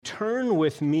turn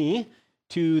with me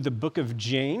to the book of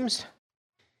James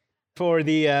for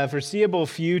the foreseeable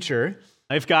future.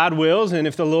 If God wills, and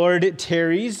if the Lord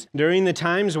tarries, during the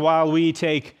times while we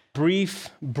take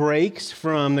brief breaks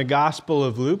from the Gospel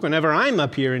of Luke, whenever I'm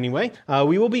up here anyway,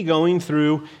 we will be going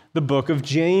through the book of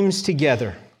James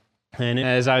together. And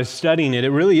as I was studying it, it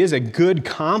really is a good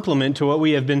complement to what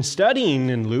we have been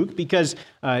studying in Luke, because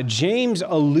James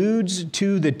alludes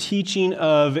to the teaching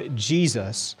of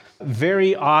Jesus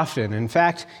very often. In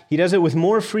fact, he does it with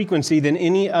more frequency than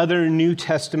any other New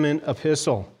Testament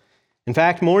epistle. In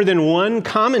fact, more than one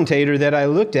commentator that I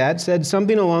looked at said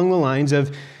something along the lines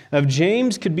of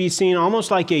James could be seen almost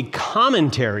like a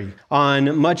commentary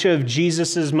on much of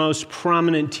Jesus' most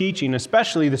prominent teaching,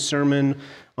 especially the Sermon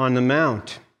on the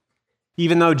Mount.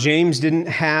 Even though James didn't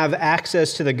have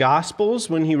access to the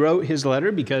Gospels when he wrote his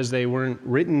letter, because they weren't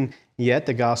written yet,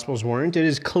 the Gospels weren't, it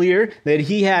is clear that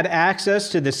he had access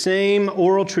to the same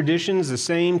oral traditions, the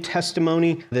same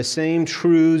testimony, the same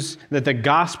truths that the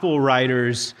Gospel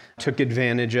writers took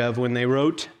advantage of when they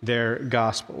wrote their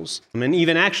Gospels. And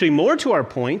even actually more to our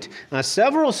point,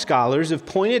 several scholars have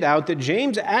pointed out that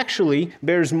James actually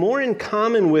bears more in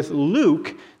common with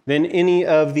Luke than any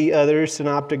of the other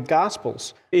synoptic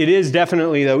Gospels. It is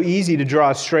definitely, though, easy to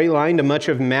draw a straight line to much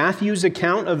of Matthew's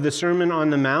account of the Sermon on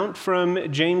the Mount from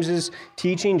James's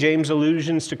teaching, James'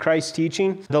 allusions to Christ's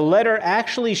teaching. The letter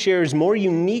actually shares more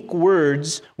unique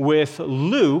words with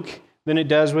Luke than it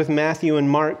does with Matthew and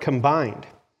Mark combined.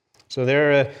 So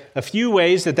there are a few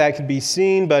ways that could be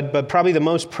seen, but probably the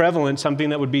most prevalent, something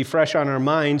that would be fresh on our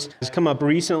minds, has come up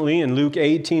recently in Luke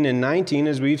 18 and 19,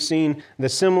 as we've seen the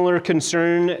similar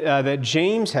concern that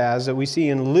James has, that we see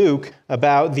in Luke,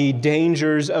 about the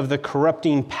dangers of the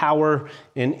corrupting power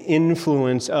and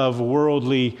influence of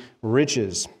worldly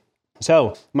riches.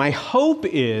 So my hope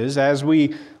is, as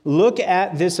we look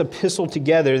at this epistle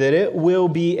together, that it will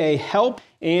be a help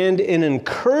and an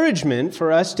encouragement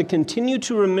for us to continue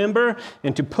to remember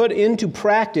and to put into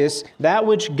practice that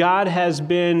which God has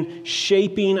been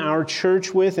shaping our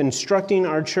church with, instructing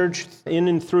our church in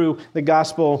and through the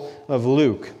Gospel of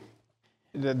Luke.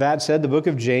 That said, the book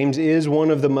of James is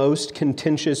one of the most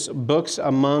contentious books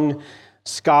among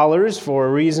scholars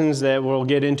for reasons that we'll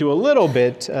get into a little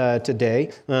bit today.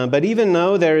 But even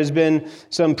though there has been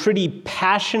some pretty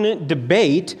passionate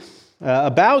debate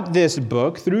about this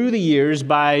book through the years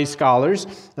by scholars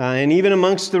and even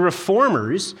amongst the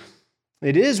reformers,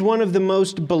 it is one of the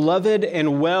most beloved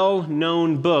and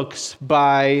well-known books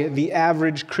by the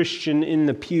average Christian in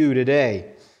the pew today.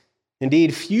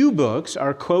 Indeed, few books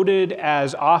are quoted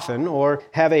as often or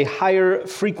have a higher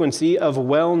frequency of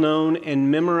well-known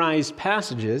and memorized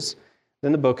passages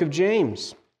than the book of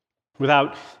James.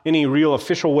 Without any real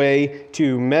official way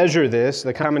to measure this,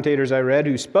 the commentators I read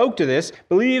who spoke to this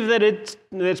believe that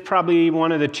it's probably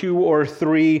one of the 2 or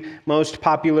 3 most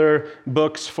popular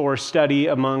books for study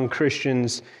among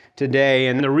Christians today.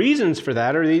 And the reasons for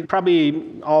that are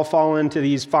probably all fall into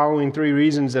these following 3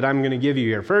 reasons that I'm going to give you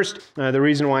here. First, the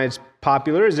reason why it's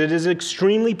popular is it is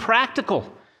extremely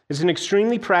practical. It's an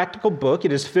extremely practical book.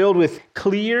 It is filled with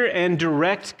clear and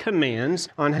direct commands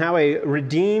on how a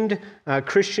redeemed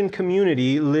Christian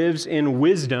community lives in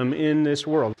wisdom in this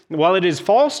world. While it is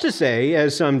false to say,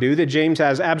 as some do, that James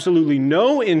has absolutely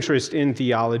no interest in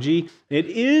theology, it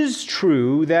is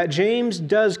true that James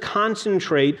does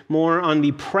concentrate more on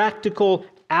the practical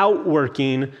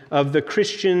outworking of the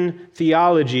Christian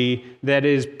theology that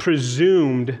is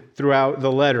presumed throughout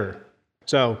the letter.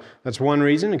 So that's one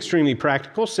reason, extremely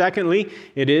practical. Secondly,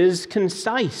 it is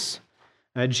concise.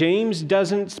 James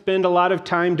doesn't spend a lot of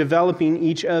time developing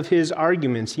each of his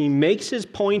arguments. He makes his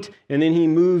point and then he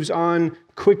moves on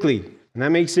quickly. And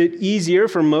that makes it easier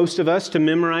for most of us to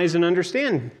memorize and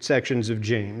understand sections of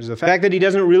James. The fact that he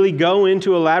doesn't really go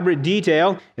into elaborate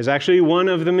detail is actually one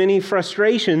of the many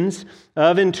frustrations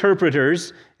of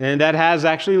interpreters, and that has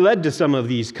actually led to some of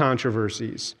these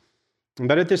controversies.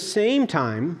 But at the same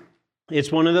time, it's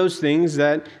one of those things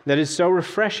that is so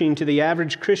refreshing to the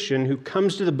average Christian who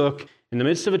comes to the book in the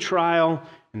midst of a trial,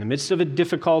 in the midst of a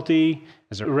difficulty,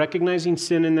 as they're recognizing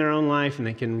sin in their own life, and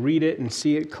they can read it and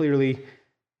see it clearly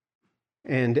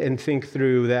and think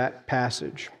through that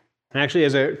passage. Actually,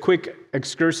 as a quick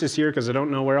excursus here, because I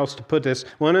don't know where else to put this,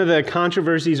 one of the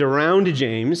controversies around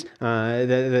James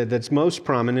that's most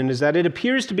prominent is that it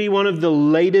appears to be one of the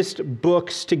latest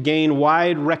books to gain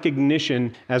wide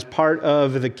recognition as part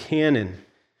of the canon.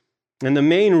 And the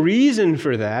main reason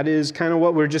for that is kind of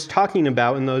what we're just talking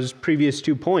about in those previous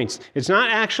 2 points. It's not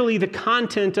actually the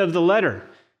content of the letter.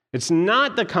 It's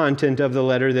not the content of the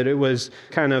letter that it was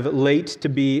kind of late to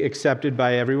be accepted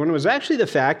by everyone. It was actually the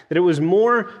fact that it was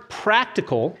more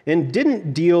practical and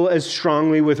didn't deal as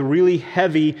strongly with really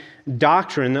heavy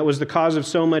doctrine that was the cause of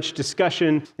so much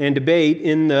discussion and debate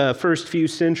in the first few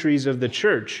centuries of the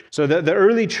church. So the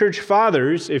early church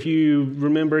fathers, if you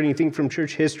remember anything from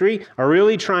church history, are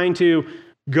really trying to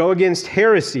go against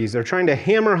heresies. They're trying to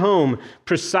hammer home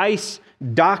precise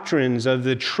doctrines of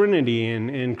the Trinity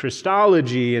and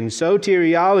Christology and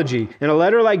soteriology. And a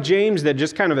letter like James that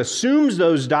just kind of assumes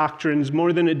those doctrines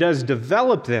more than it does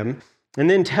develop them, and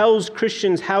then tells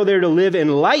Christians how they're to live in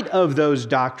light of those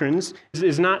doctrines,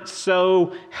 is not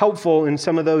so helpful in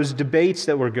some of those debates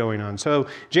that were going on. So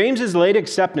James's late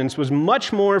acceptance was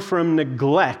much more from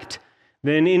neglect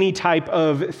than any type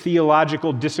of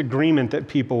theological disagreement that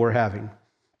people were having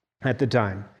at the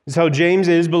time. So James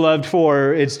is beloved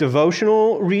for its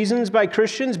devotional reasons by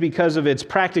Christians, because of its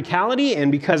practicality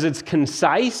and because it's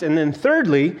concise. And then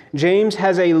thirdly, James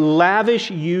has a lavish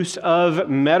use of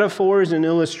metaphors and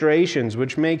illustrations,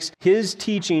 which makes his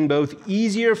teaching both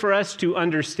easier for us to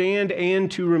understand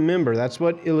and to remember. That's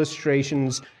what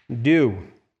illustrations do.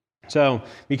 So,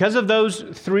 because of those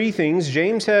three things,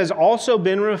 James has also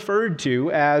been referred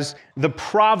to as the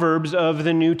Proverbs of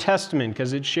the New Testament,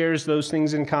 because it shares those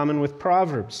things in common with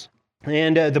Proverbs.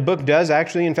 And the book does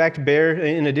actually, in fact,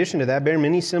 in addition to that, bear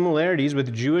many similarities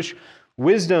with Jewish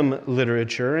wisdom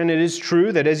literature. And it is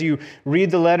true that as you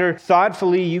read the letter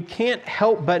thoughtfully, you can't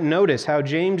help but notice how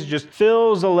James just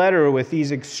fills the letter with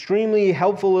these extremely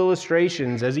helpful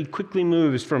illustrations as he quickly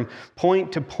moves from point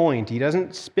to point. He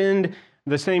doesn't spend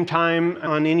the same time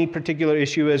on any particular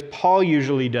issue as Paul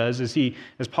usually does,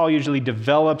 as Paul usually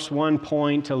develops one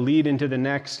point to lead into the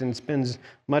next and spends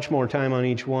much more time on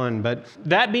each one. But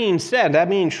that being said, that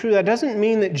being true, that doesn't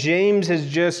mean that James has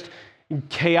just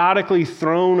chaotically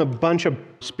thrown a bunch of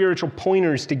spiritual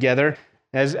pointers together,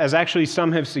 as actually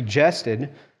some have suggested.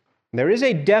 There is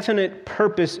a definite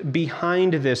purpose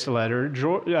behind this letter.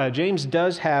 James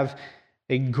does have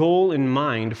a goal in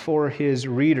mind for his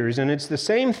readers, and it's the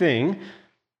same thing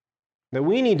that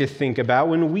we need to think about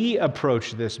when we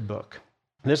approach this book.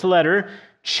 This letter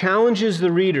challenges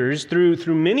the readers through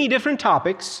many different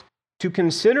topics to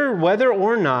consider whether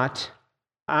or not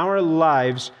our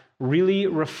lives really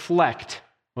reflect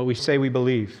what we say we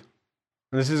believe.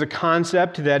 And this is a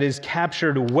concept that is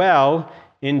captured well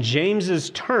in James's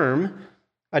term,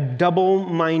 a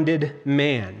double-minded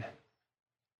man.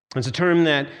 It's a term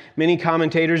that many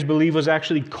commentators believe was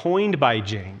actually coined by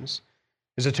James.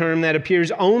 It's a term that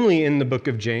appears only in the book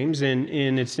of James, and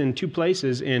it's in two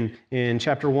places, in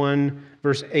chapter 1,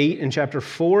 verse 8, and chapter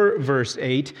 4, verse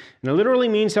 8. And it literally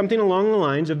means something along the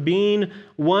lines of being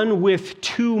one with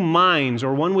two minds,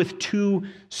 or one with two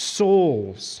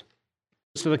souls.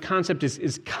 So the concept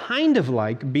is kind of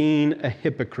like being a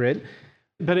hypocrite,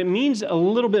 but it means a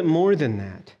little bit more than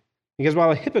that. Because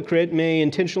while a hypocrite may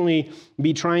intentionally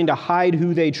be trying to hide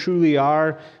who they truly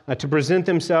are, to present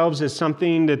themselves as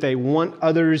something that they want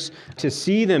others to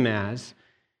see them as,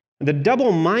 the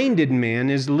double-minded man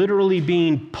is literally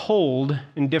being pulled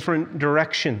in different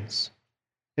directions.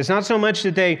 It's not so much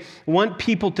that they want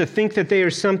people to think that they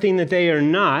are something that they are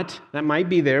not. That might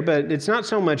be there, but it's not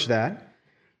so much that.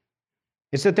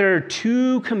 It's that there are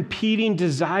two competing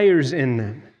desires in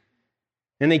them.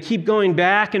 And they keep going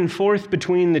back and forth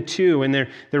between the two, and they're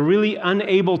really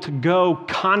unable to go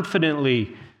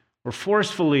confidently or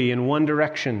forcefully in one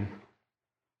direction.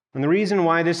 And the reason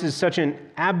why this is such an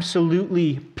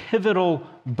absolutely pivotal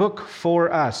book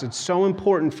for us, it's so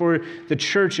important for the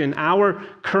church in our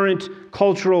current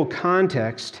cultural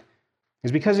context,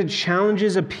 is because it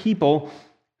challenges a people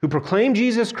who proclaim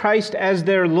Jesus Christ as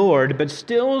their Lord, but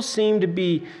still seem to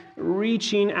be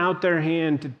reaching out their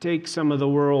hand to take some of the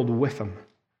world with them.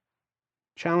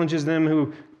 Challenges them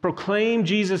who proclaim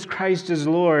Jesus Christ as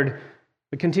Lord,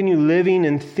 but continue living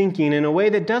and thinking in a way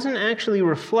that doesn't actually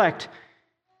reflect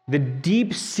the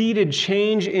deep-seated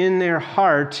change in their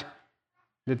heart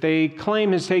that they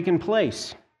claim has taken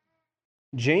place.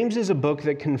 James is a book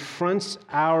that confronts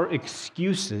our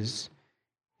excuses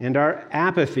and our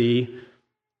apathy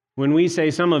when we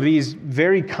say some of these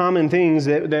very common things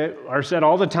that are said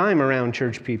all the time around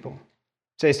church people.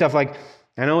 Say stuff like,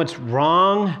 I know it's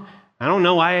wrong, I don't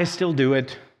know why I still do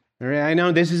it. Or, I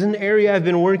know this is an area I've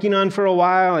been working on for a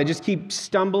while. I just keep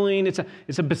stumbling.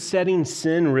 It's a besetting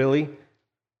sin, really.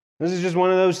 This is just one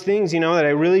of those things, that I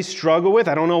really struggle with.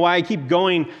 I don't know why I keep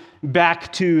going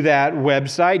back to that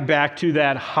website, back to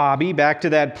that hobby, back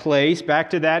to that place, back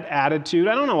to that attitude.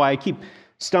 I don't know why I keep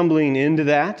stumbling into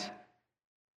that.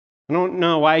 I don't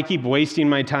know why I keep wasting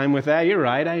my time with that. You're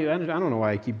right. I don't know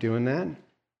why I keep doing that.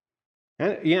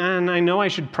 And I know I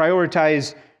should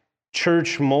prioritize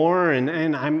church more, and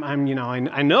I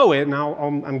know it, and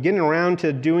I'm getting around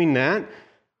to doing that.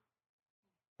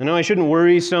 I know I shouldn't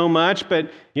worry so much,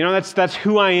 but that's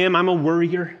who I am. I'm a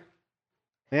worrier.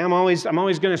 Yeah, I'm always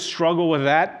going to struggle with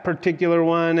that particular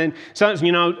one, and so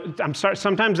I'm sorry.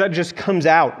 Sometimes that just comes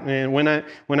out, and when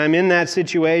I'm in that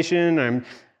situation,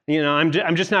 I'm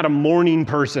just not a morning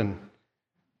person,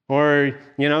 or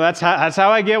that's how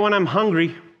I get when I'm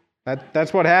hungry.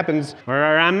 That's what happens. Or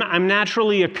I'm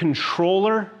naturally a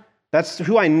controller. That's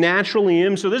who I naturally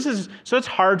am. So it's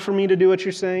hard for me to do what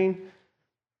you're saying,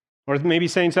 or maybe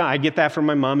saying something. I get that from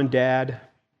my mom and dad.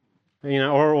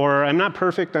 Or I'm not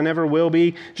perfect, I never will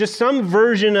be. Just some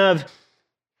version of,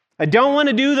 I don't want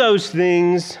to do those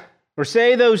things, or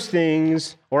say those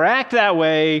things, or act that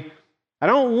way. I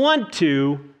don't want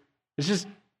to. It's just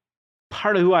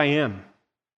part of who I am.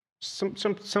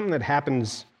 Something that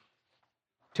happens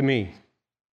to me.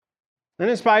 And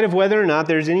in spite of whether or not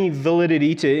there's any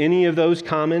validity to any of those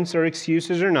comments or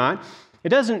excuses or not, it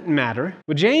doesn't matter.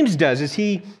 What James does is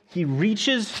he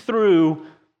reaches through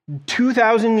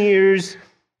 2,000 years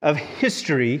of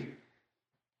history,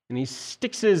 and he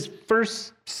sticks his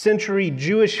first century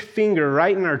Jewish finger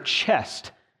right in our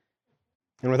chest.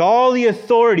 And with all the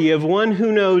authority of one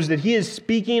who knows that he is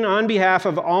speaking on behalf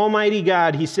of Almighty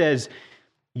God, he says,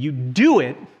 you do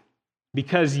it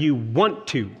because you want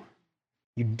to.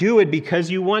 You do it because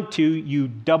you want to, you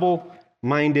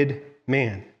double-minded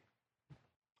man.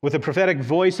 With the prophetic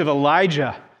voice of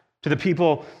Elijah to the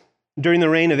people during the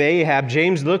reign of Ahab,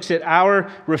 James looks at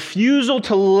our refusal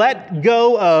to let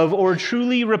go of or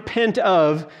truly repent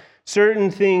of certain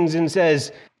things and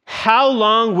says, how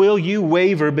long will you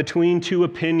waver between two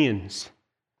opinions?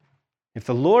 If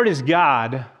the Lord is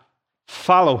God,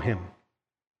 follow him.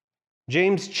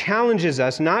 James challenges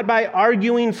us not by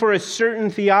arguing for a certain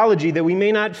theology that we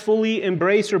may not fully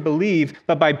embrace or believe,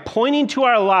 but by pointing to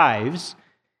our lives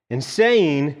and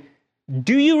saying,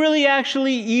 do you really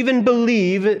actually even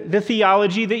believe the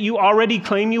theology that you already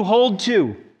claim you hold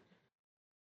to?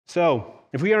 So,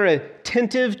 if we are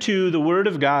attentive to the Word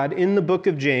of God in the book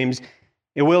of James,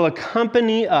 it will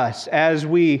accompany us as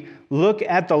we look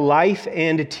at the life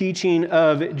and teaching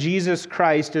of Jesus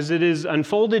Christ as it is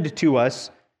unfolded to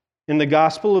us in the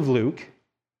Gospel of Luke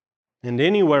and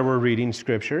anywhere we're reading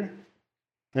Scripture.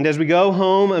 And as we go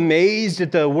home amazed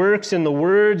at the works and the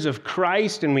words of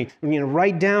Christ, and we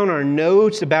write down our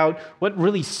notes about what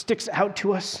really sticks out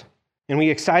to us, and we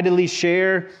excitedly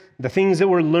share the things that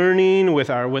we're learning with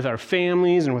our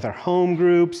families and with our home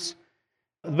groups,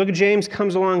 the book of James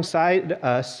comes alongside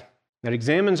us that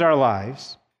examines our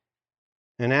lives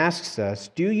and asks us,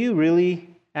 do you really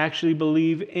actually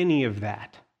believe any of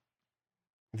that?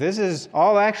 If this is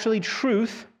all actually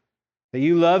truth that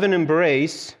you love and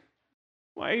embrace,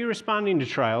 why are you responding to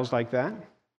trials like that?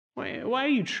 Why are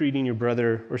you treating your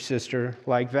brother or sister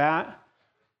like that?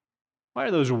 Why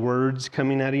are those words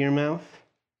coming out of your mouth?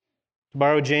 To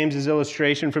borrow James's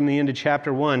illustration from the end of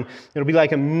chapter 1, it'll be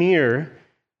like a mirror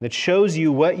that shows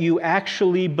you what you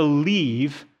actually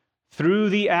believe through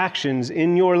the actions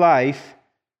in your life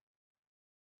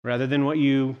rather than what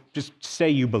you just say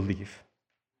you believe.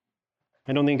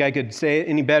 I don't think I could say it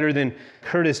any better than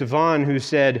Curtis Vaughan, who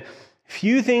said,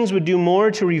 few things would do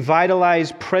more to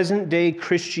revitalize present-day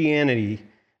Christianity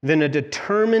than a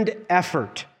determined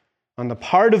effort on the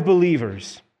part of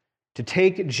believers to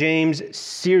take James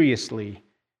seriously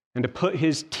and to put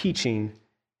his teaching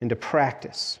into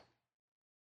practice.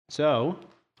 So,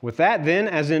 with that then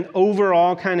as an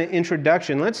overall kind of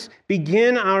introduction, let's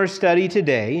begin our study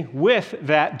today with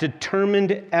that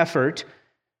determined effort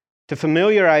to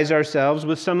familiarize ourselves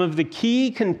with some of the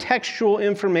key contextual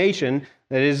information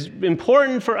that is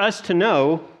important for us to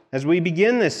know as we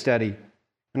begin this study.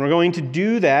 And we're going to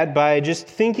do that by just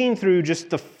thinking through just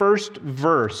the first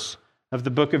verse of the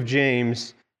book of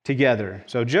James together.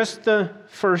 So just the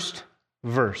first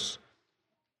verse.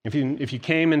 If you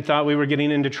came and thought we were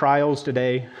getting into trials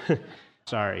today,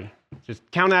 sorry. Just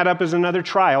count that up as another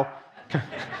trial.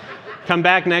 Come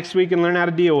back next week and learn how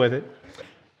to deal with it.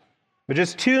 But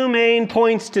just two main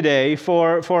points today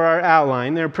for our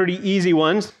outline. They're pretty easy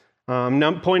ones.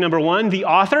 Point number one, the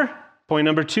author. Point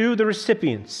number two, the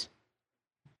recipients.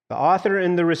 The author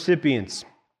and the recipients.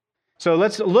 So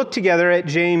let's look together at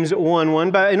James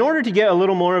 1:1. But in order to get a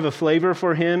little more of a flavor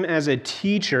for him as a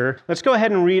teacher, let's go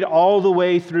ahead and read all the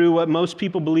way through what most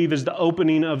people believe is the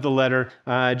opening of the letter,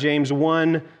 James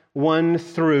 1:1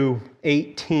 through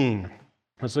 18.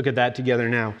 Let's look at that together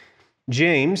now.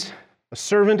 James, a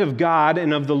servant of God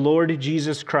and of the Lord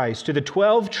Jesus Christ, to the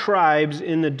 12 tribes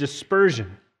in the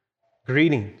dispersion,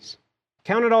 greetings.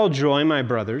 Count it all joy, my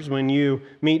brothers, when you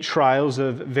meet trials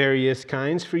of various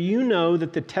kinds, for you know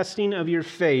that the testing of your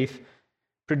faith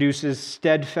produces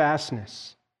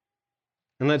steadfastness.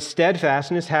 And let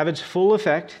steadfastness have its full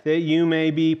effect, that you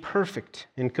may be perfect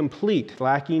and complete,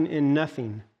 lacking in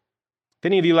nothing. If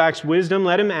any of you lacks wisdom,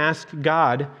 let him ask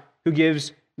God, who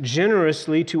gives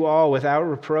generously to all without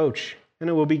reproach, and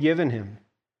it will be given him.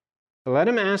 But let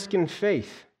him ask in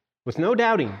faith, with no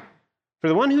doubting. For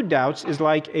the one who doubts is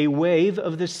like a wave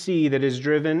of the sea that is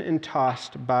driven and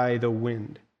tossed by the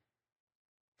wind.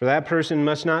 For that person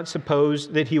must not suppose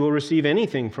that he will receive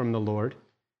anything from the Lord.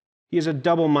 He is a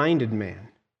double-minded man,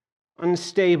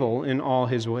 unstable in all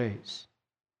his ways.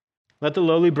 Let the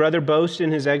lowly brother boast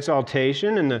in his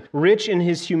exaltation, and the rich in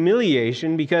his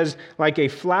humiliation, because like a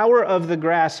flower of the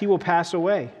grass he will pass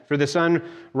away. For the sun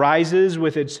rises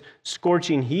with its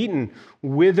scorching heat and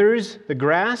withers the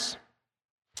grass.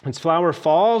 Its flower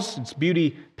falls, its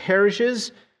beauty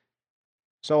perishes.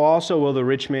 So also will the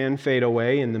rich man fade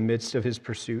away in the midst of his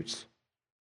pursuits.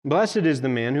 Blessed is the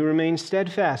man who remains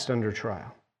steadfast under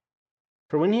trial.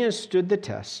 For when he has stood the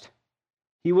test,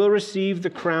 he will receive the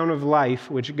crown of life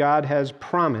which God has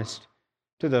promised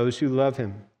to those who love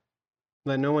him.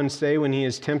 Let no one say when he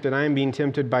is tempted, I am being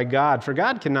tempted by God. For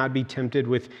God cannot be tempted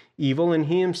with evil, and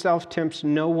he himself tempts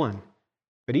no one.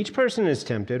 But each person is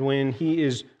tempted when he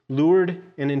is lured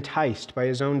and enticed by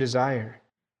his own desire.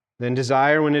 Then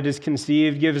desire, when it is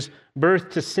conceived, gives birth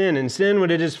to sin, and sin,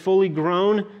 when it is fully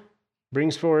grown,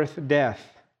 brings forth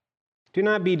death. Do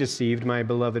not be deceived, my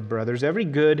beloved brothers. Every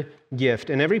good gift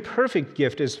and every perfect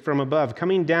gift is from above,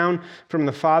 coming down from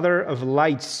the Father of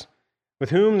lights, with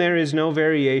whom there is no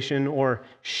variation or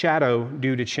shadow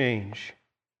due to change.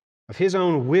 Of his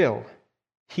own will,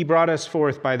 he brought us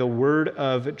forth by the word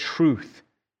of truth,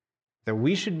 that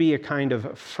we should be a kind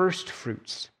of first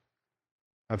fruits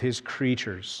of his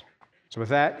creatures. So with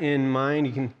that in mind,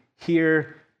 you can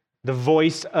hear the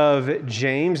voice of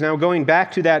James. Now going back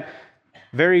to that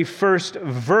very first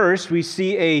verse, we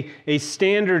see a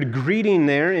standard greeting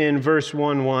there in verse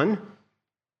 1:1.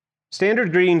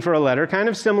 Standard greeting for a letter, kind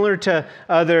of similar to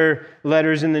other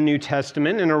letters in the New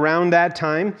Testament. And around that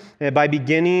time, by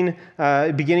beginning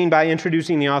by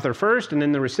introducing the author first, and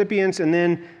then the recipients, and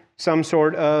then some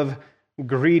sort of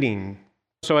greeting.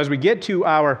 So as we get to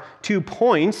our 2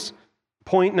 points,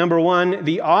 point number 1,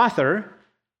 the author.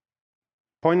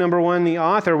 Point number 1, the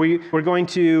author. We're going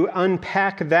to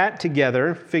unpack that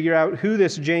together, figure out who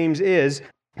this James is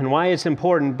and why it's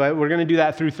important, but we're going to do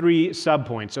that through 3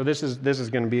 subpoints. So this is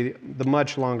going to be the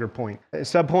much longer point.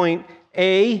 Subpoint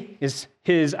A is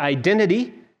his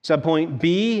identity. Subpoint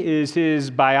B is his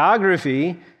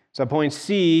biography. Subpoint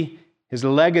C, his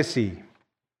legacy.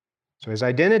 So his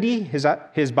identity,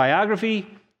 his biography,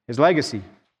 his legacy.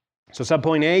 So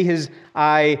subpoint A, his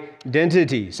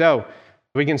identity. So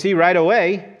we can see right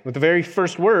away with the very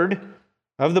first word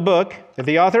of the book that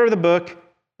the author of the book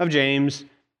of James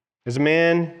is a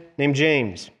man named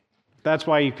James. That's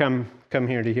why you come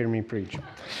here to hear me preach.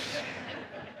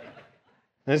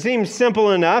 It seems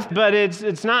simple enough, but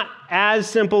it's not as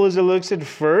simple as it looks at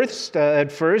first.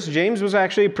 James was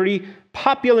actually a pretty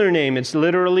popular name. It's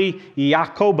literally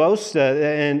Jacobos,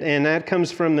 and that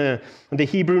comes from the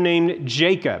Hebrew name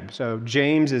Jacob. So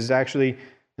James is actually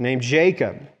the name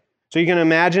Jacob. So you can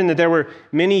imagine that there were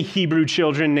many Hebrew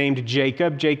children named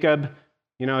Jacob. Jacob,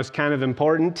 is kind of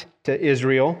important to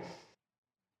Israel.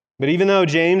 But even though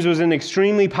James was an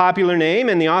extremely popular name,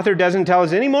 and the author doesn't tell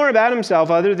us any more about himself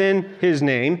other than his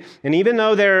name, and even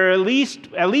though there are at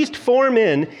least 4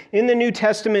 men in the New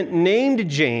Testament named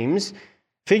James,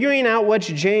 figuring out which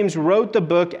James wrote the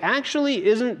book actually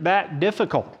isn't that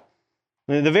difficult.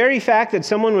 The very fact that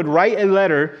someone would write a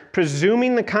letter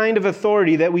presuming the kind of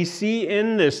authority that we see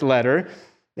in this letter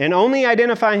and only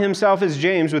identify himself as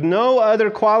James with no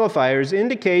other qualifiers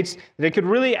indicates that it could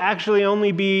really actually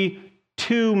only be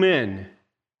 2 men,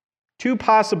 2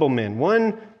 possible men,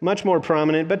 one much more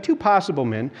prominent, but 2 possible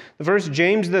men. The first,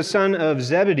 James, the son of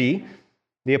Zebedee,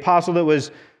 the apostle that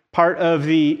was part of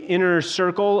the inner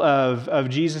circle of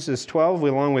Jesus' 12,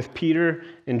 along with Peter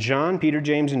and John, Peter,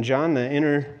 James, and John, the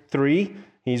inner 3.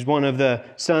 He's one of the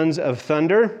sons of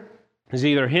thunder. It's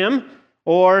either him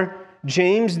or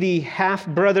James, the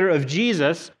half-brother of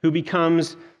Jesus, who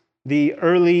becomes the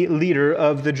early leader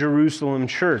of the Jerusalem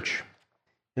church.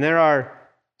 And there are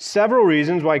several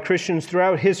reasons why Christians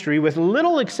throughout history, with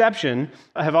little exception,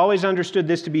 have always understood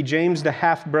this to be James, the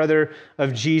half-brother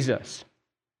of Jesus.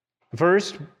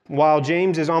 First, while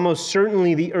James is almost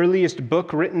certainly the earliest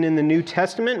book written in the New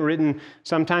Testament, written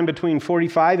sometime between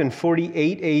 45 and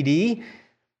 48 AD,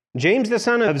 James, the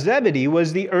son of Zebedee,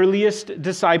 was the earliest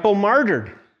disciple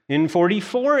martyred in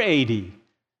 44 AD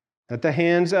at the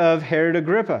hands of Herod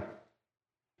Agrippa.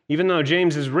 Even though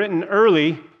James is written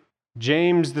early,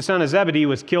 James, the son of Zebedee,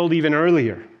 was killed even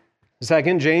earlier.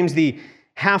 Second, James, the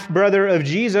half-brother of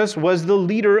Jesus, was the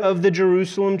leader of the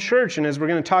Jerusalem church. And as we're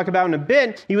going to talk about in a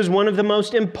bit, he was one of the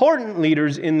most important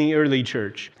leaders in the early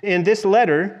church. And this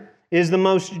letter is the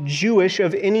most Jewish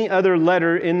of any other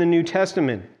letter in the New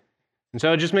Testament. And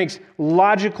so it just makes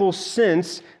logical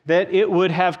sense that it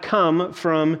would have come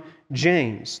from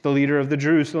James, the leader of the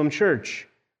Jerusalem church.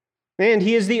 And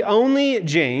he is the only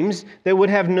James that would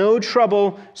have no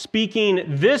trouble speaking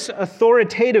this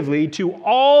authoritatively to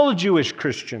all Jewish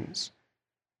Christians.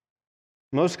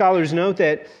 Most scholars note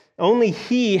that only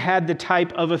he had the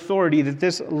type of authority that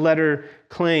this letter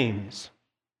claims.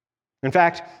 In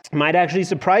fact, it might actually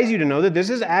surprise you to know that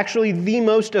this is actually the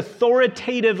most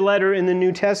authoritative letter in the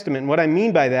New Testament. What I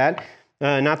mean by that,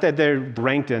 not that they're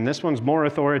ranked in, this one's more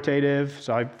authoritative,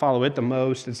 so I follow it the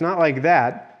most. It's not like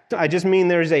that. I just mean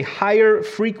there's a higher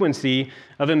frequency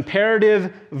of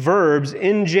imperative verbs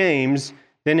in James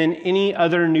than in any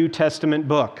other New Testament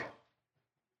book.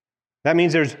 That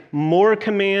means there's more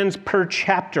commands per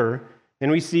chapter than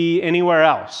we see anywhere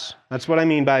else. That's what I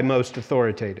mean by most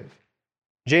authoritative.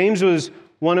 James was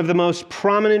one of the most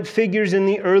prominent figures in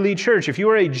the early church. If you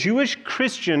were a Jewish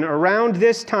Christian around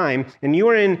this time and you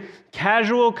were in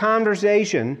casual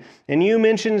conversation and you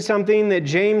mentioned something that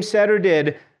James said or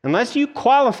did, unless you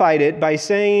qualified it by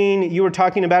saying you were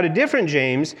talking about a different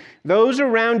James, those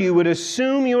around you would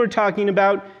assume you were talking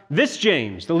about this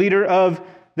James, the leader of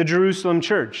the Jerusalem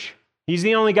church. He's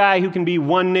the only guy who can be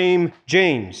one name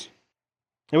James.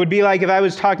 It would be like if I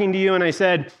was talking to you and I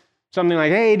said something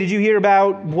like, hey, did you hear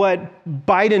about what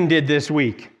Biden did this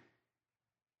week?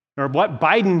 Or what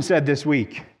Biden said this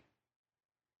week?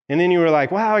 And then you were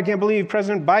like, wow, I can't believe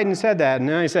President Biden said that. And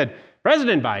then I said,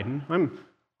 President Biden?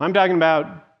 I'm talking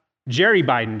about Jerry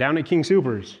Biden down at King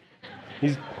Soopers.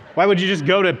 Why would you just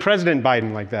go to President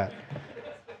Biden like that?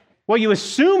 Well, you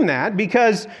assume that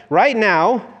because right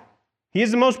now, he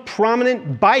is the most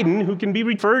prominent Biden who can be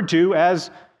referred to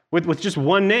as with just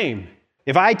one name.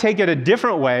 If I take it a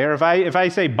different way, or if I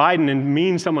say Biden and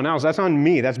mean someone else, that's on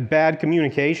me. That's bad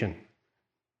communication.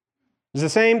 It's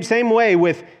the same way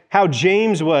with how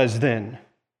James was then.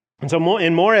 And so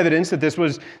more evidence that this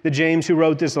was the James who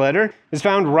wrote this letter is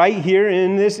found right here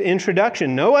in this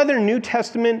introduction. No other New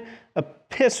Testament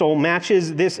epistle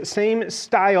matches this same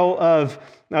style of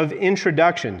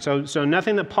introduction. So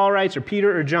nothing that Paul writes or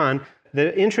Peter or John,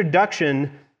 the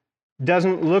introduction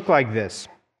doesn't look like this.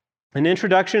 An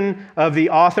introduction of the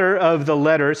author of the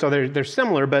letter, so they're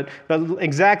similar, but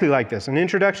exactly like this. An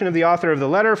introduction of the author of the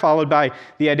letter, followed by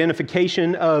the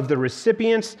identification of the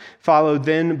recipients, followed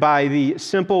then by the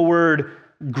simple word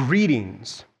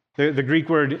greetings, the Greek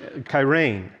word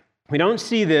chairein. We don't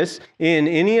see this in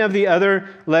any of the other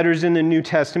letters in the New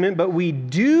Testament, but we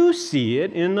do see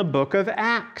it in the book of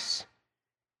Acts.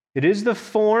 It is the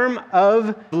form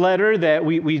of letter that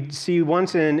we see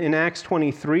once in Acts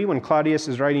 23 when Claudius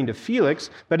is writing to Felix,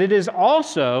 but it is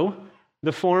also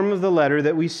the form of the letter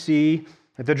that we see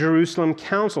at the Jerusalem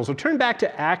Council. So turn back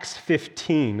to Acts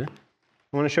 15.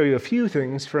 I want to show you a few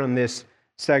things from this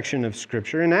section of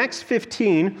Scripture. In Acts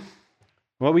 15,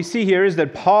 what we see here is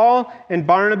that Paul and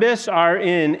Barnabas are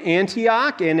in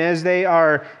Antioch, and as they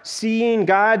are seeing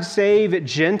God save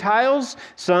Gentiles,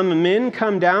 some men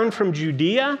come down from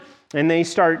Judea, and they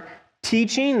start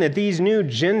teaching that these new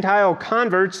Gentile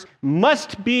converts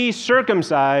must be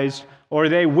circumcised or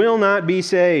they will not be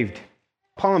saved.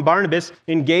 Paul and Barnabas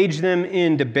engage them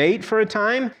in debate for a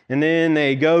time, and then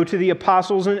they go to the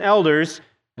apostles and elders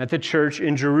at the church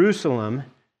in Jerusalem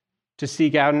to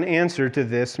seek out an answer to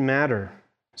this matter.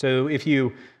 So if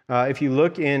you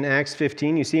look in Acts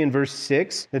 15, you see in verse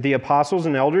 6 that the apostles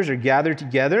and elders are gathered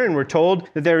together, and we're told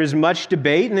that there is much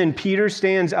debate, and then Peter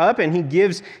stands up and he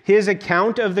gives his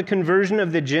account of the conversion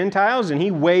of the Gentiles, and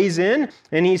he weighs in,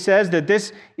 and he says that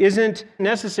this isn't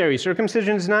necessary.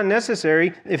 Circumcision is not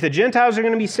necessary. If the Gentiles are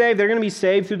going to be saved, they're going to be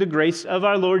saved through the grace of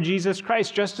our Lord Jesus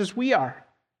Christ, just as we are.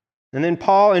 And then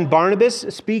Paul and Barnabas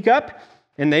speak up,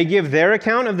 and they give their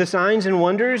account of the signs and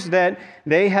wonders that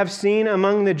they have seen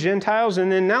among the Gentiles.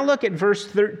 And then now look at verse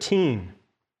 13.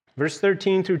 Verse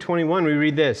 13 through 21, we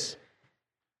read this.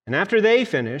 And after they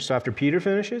finish, so after Peter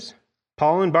finishes,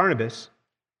 Paul and Barnabas,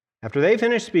 after they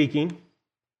finished speaking,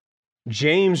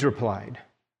 James replied,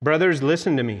 "Brothers,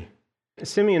 listen to me.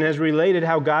 Simeon has related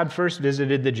how God first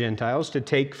visited the Gentiles to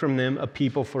take from them a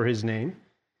people for his name.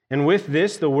 And with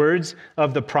this, the words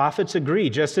of the prophets agree,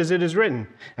 just as it is written,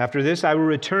 after this I will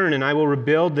return and I will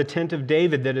rebuild the tent of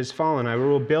David that has fallen. I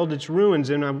will rebuild its ruins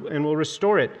and will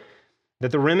restore it.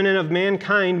 that the remnant of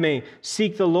mankind may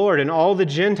seek the Lord, and all the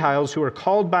Gentiles who are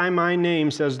called by my name,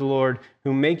 says the Lord,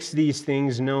 who makes these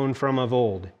things known from of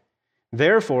old.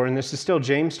 Therefore," and this is still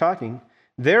James talking,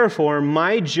 "therefore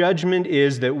my judgment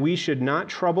is that we should not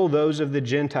trouble those of the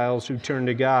Gentiles who turn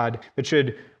to God, but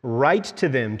should write to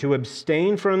them to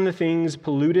abstain from the things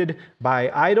polluted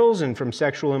by idols and from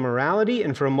sexual immorality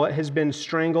and from what has been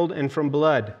strangled and from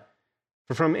blood.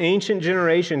 For from ancient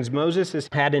generations Moses has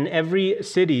had in every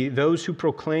city those who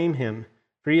proclaim him,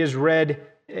 for he is read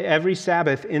every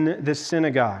Sabbath in the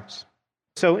synagogues."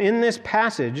 So in this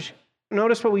passage,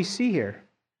 notice what we see here.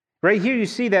 Right here you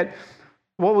see that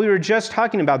what we were just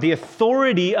talking about, the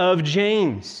authority of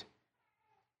James.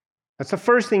 That's the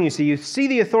first thing you see. You see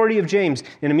the authority of James.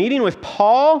 In a meeting with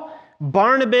Paul,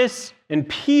 Barnabas, and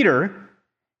Peter,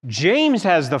 James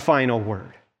has the final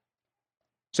word.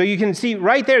 So you can see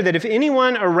right there that if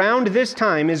anyone around this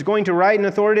time is going to write an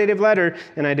authoritative letter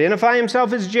and identify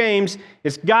himself as James,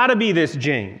 it's got to be this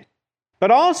James.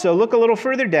 But also, look a little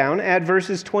further down at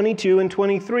verses 22 and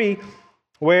 23,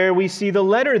 where we see the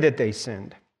letter that they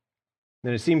send.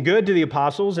 "Then it seemed good to the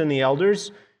apostles and the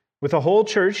elders with the whole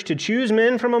church to choose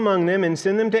men from among them and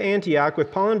send them to Antioch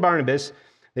with Paul and Barnabas.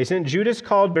 They sent Judas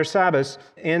called Barsabbas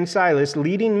and Silas,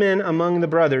 leading men among the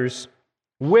brothers,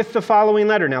 with the following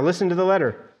letter." Now listen to the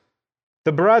letter.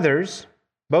 "The brothers,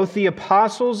 both the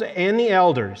apostles and the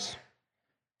elders,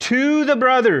 to the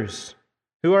brothers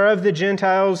who are of the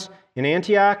Gentiles in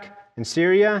Antioch and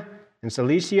Syria and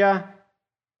Cilicia,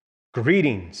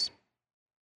 greetings."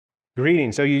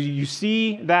 Greetings. So you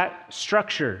see that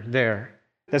structure there.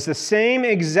 That's the same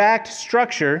exact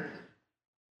structure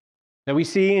that we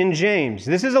see in James.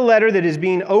 This is a letter that is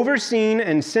being overseen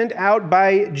and sent out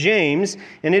by James,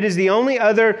 and it is the only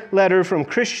other letter from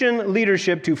Christian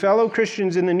leadership to fellow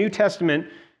Christians in the New Testament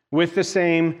with the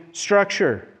same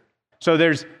structure. So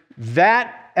there's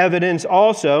that evidence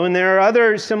also, and there are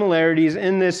other similarities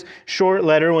in this short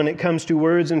letter when it comes to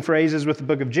words and phrases with the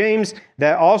book of James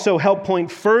that also help point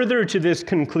further to this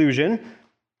conclusion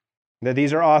that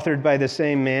these are authored by the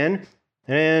same man.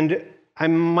 And I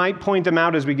might point them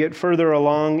out as we get further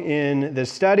along in the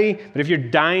study, but if you're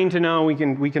dying to know, we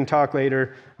can talk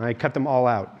later. I cut them all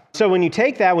out. So when you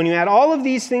take that, when you add all of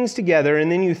these things together, and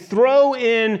then you throw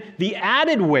in the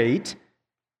added weight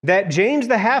that James,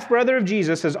 the half-brother of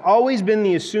Jesus, has always been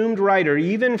the assumed writer,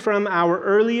 even from our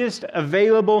earliest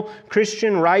available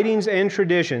Christian writings and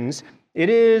traditions, it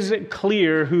is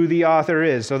clear who the author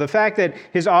is. So the fact that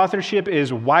his authorship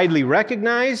is widely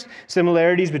recognized,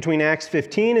 similarities between Acts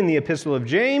 15 and the Epistle of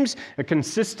James, a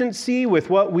consistency with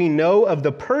what we know of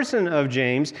the person of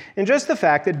James, and just the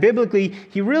fact that biblically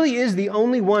he really is the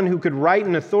only one who could write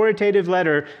an authoritative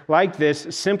letter like this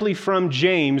simply from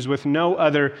James with no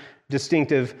other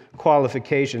distinctive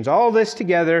qualifications. All this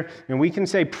together, and we can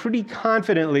say pretty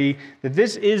confidently that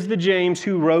this is the James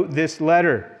who wrote this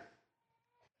letter.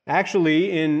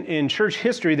 Actually, in church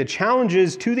history, the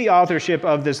challenges to the authorship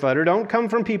of this letter don't come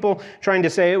from people trying to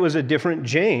say it was a different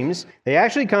James. They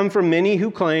actually come from many who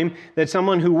claim that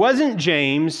someone who wasn't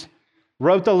James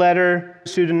wrote the letter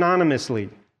pseudonymously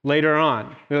later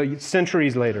on,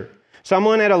 centuries later.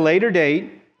 Someone at a later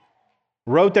date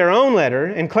wrote their own letter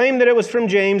and claimed that it was from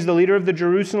James, the leader of the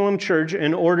Jerusalem church,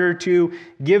 in order to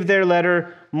give their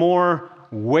letter more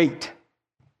weight.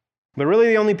 But really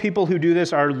the only people who do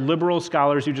this are liberal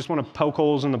scholars who just want to poke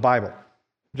holes in the Bible.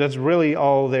 That's really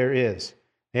all there is.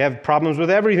 They have problems with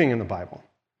everything in the Bible.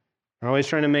 They're always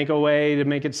trying to make a way to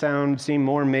make it seem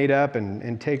more made up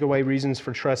and take away reasons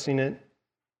for trusting it.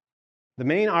 The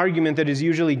main argument that is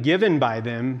usually given by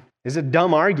them is a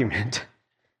dumb argument.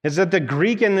 It's that the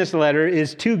Greek in this letter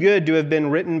is too good to have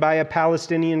been written by a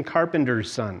Palestinian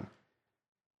carpenter's son.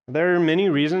 There are many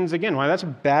reasons, again, why that's a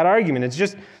bad argument. It's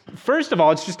just, first of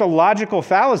all, it's just a logical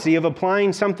fallacy of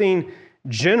applying something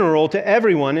general to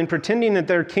everyone and pretending that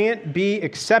there can't be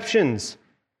exceptions.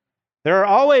 There are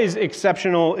always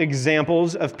exceptional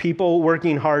examples of people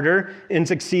working harder and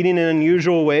succeeding in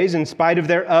unusual ways in spite of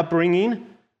their upbringing.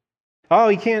 Oh,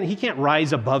 he can't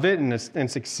rise above it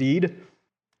and succeed.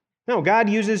 No, God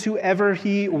uses whoever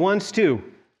he wants to.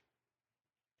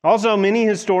 Also, many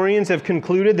historians have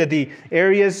concluded that the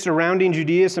areas surrounding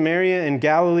Judea, Samaria, and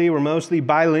Galilee were mostly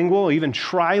bilingual, even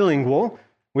trilingual,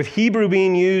 with Hebrew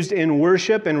being used in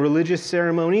worship and religious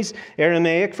ceremonies,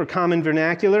 Aramaic for common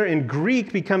vernacular, and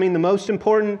Greek becoming the most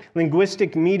important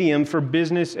linguistic medium for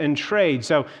business and trade.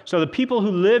 So the people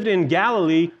who lived in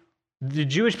Galilee, the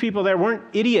Jewish people there, weren't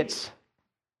idiots.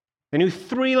 They knew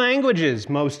 3 languages,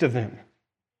 most of them.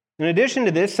 In addition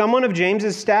to this, someone of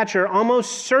James's stature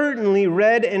almost certainly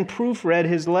read and proofread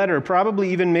his letter,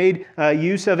 probably even made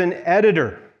use of an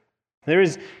editor. There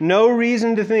is no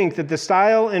reason to think that the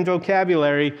style and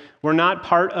vocabulary were not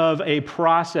part of a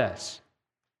process.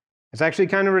 It's actually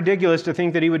kind of ridiculous to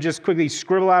think that he would just quickly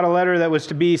scribble out a letter that was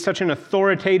to be such an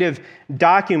authoritative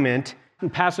document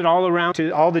and pass it all around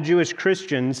to all the Jewish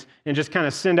Christians and just kind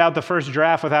of send out the first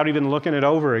draft without even looking it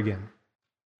over again.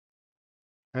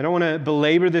 I don't want to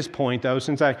belabor this point, though,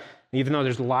 even though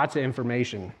there's lots of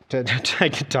information I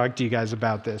could talk to you guys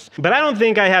about this. But I don't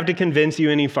think I have to convince you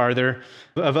any farther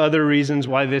of other reasons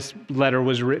why this letter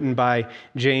was written by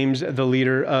James, the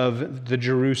leader of the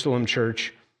Jerusalem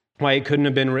church, why it couldn't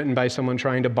have been written by someone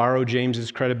trying to borrow James's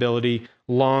credibility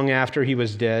long after he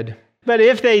was dead. But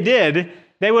if they did,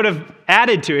 they would have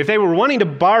added to it. If they were wanting to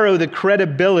borrow the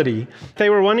credibility, if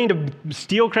they were wanting to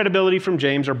steal credibility from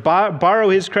James or borrow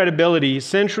his credibility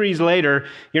centuries later,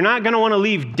 you're not going to want to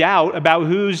leave doubt about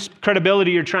whose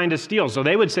credibility you're trying to steal. So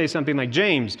they would say something like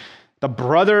James, the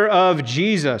brother of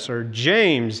Jesus, or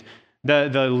James,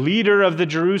 the leader of the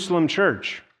Jerusalem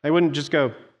church. They wouldn't just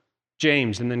go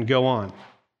James and then go on.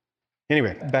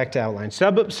 Anyway, back to outline.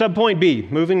 Subpoint B,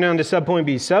 moving down to subpoint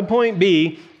B. Subpoint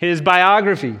B, his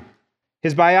biography.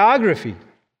 His biography.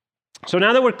 So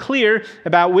now that we're clear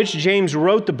about which James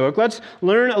wrote the book, let's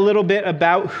learn a little bit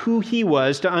about who he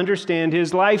was to understand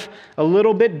his life a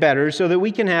little bit better so that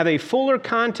we can have a fuller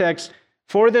context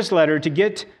for this letter to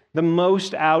get the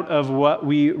most out of what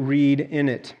we read in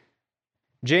it.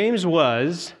 James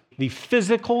was the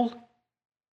physical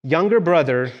younger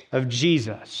brother of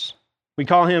Jesus. We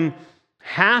call him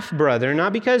half-brother,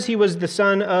 not because he was the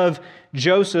son of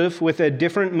Joseph with a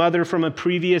different mother from a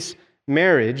previous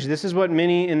marriage. This is what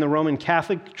many in the Roman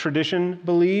Catholic tradition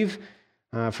believe,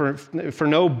 for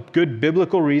no good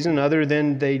biblical reason other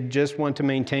than they just want to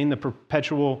maintain the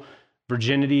perpetual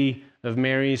virginity of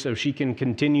Mary so she can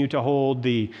continue to hold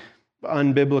the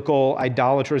unbiblical,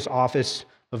 idolatrous office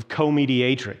of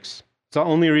co-mediatrix. It's the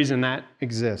only reason that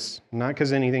exists, not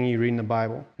because anything you read in the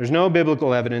Bible. There's no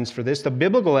biblical evidence for this. The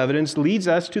biblical evidence leads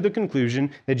us to the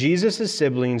conclusion that Jesus'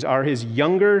 siblings are his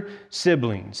younger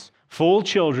siblings, full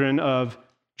children of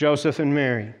Joseph and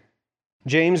Mary.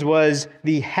 James was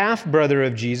the half-brother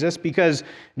of Jesus because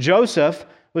Joseph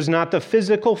was not the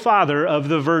physical father of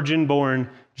the virgin-born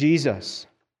Jesus.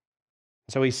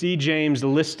 So we see James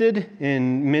listed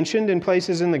and mentioned in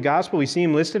places in the gospel. We see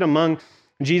him listed among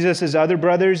Jesus' other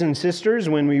brothers and sisters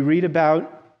when we read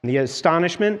about the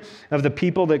astonishment of the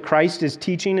people that Christ is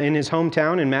teaching in his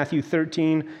hometown in Matthew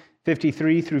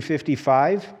 13:53 through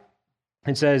 55.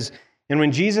 It says, "And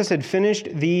when Jesus had finished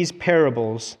these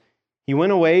parables, he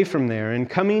went away from there, and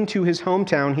coming to his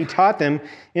hometown, he taught them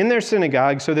in their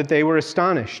synagogue so that they were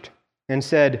astonished, and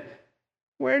said,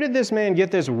 'Where did this man get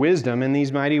this wisdom and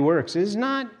these mighty works? Is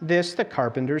not this the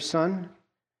carpenter's son?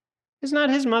 Is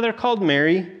not his mother called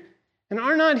Mary? And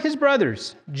are not his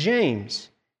brothers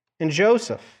James and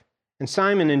Joseph and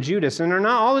Simon and Judas? And are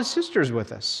not all his sisters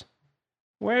with us?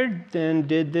 Where then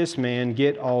did this man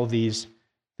get all these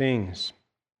things?'"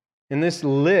 In this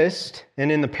list,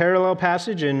 and in the parallel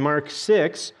passage in Mark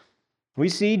 6, we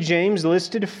see James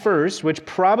listed first, which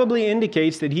probably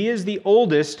indicates that he is the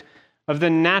oldest of the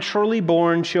naturally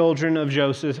born children of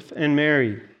Joseph and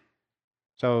Mary.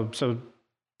 So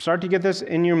start to get this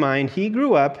in your mind.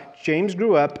 James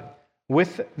grew up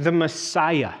with the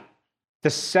Messiah, the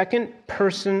second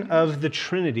person of the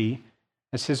Trinity,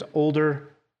 as his older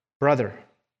brother.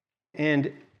 And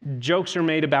jokes are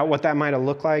made about what that might have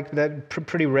looked like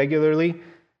pretty regularly.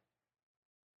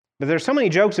 But there's so many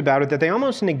jokes about it that they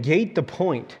almost negate the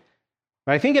point.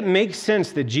 But I think it makes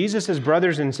sense that Jesus'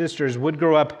 brothers and sisters would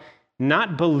grow up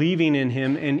not believing in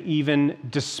him and even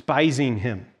despising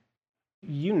him.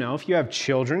 You know, if you have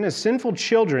children, as sinful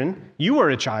children, you were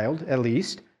a child at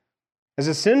least, as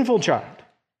a sinful child.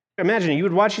 Imagine you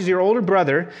would watch as your older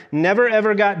brother never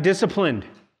ever got disciplined,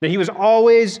 that he was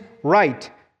always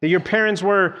right, that your parents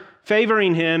were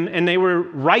favoring him and they were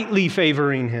rightly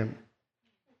favoring him.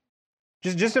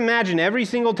 Just imagine every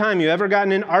single time you ever got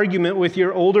in an argument with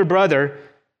your older brother,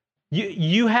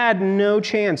 you had no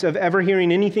chance of ever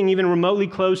hearing anything even remotely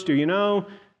close to,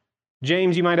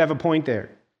 James, you might have a point there.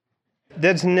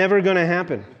 That's never going to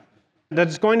happen.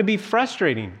 That's going to be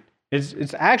frustrating.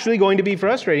 It's actually going to be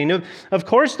frustrating. Of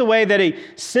course, the way that a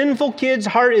sinful kid's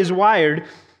heart is wired,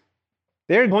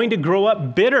 they're going to grow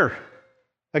up bitter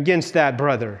against that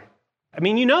brother. I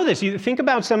mean, you know this. You think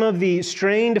about some of the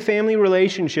strained family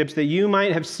relationships that you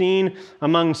might have seen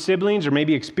among siblings or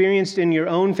maybe experienced in your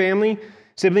own family.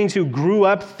 Siblings who grew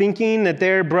up thinking that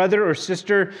their brother or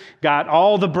sister got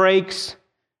all the breaks,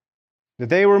 that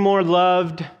they were more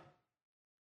loved.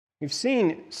 We've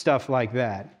seen stuff like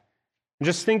that.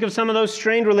 Just think of some of those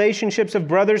strained relationships of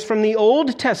brothers from the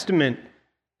Old Testament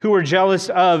who were jealous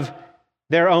of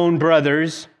their own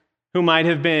brothers, who might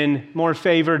have been more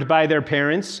favored by their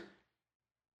parents,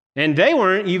 and they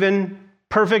weren't even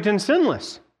perfect and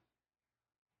sinless.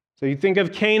 So you think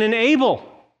of Cain and Abel.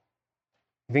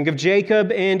 You think of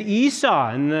Jacob and Esau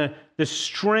and the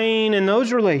strain in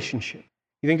those relationships.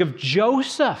 You think of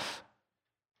Joseph,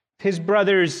 his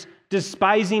brothers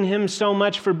despising him so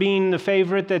much for being the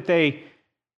favorite that they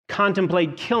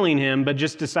contemplate killing him, but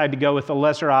just decide to go with the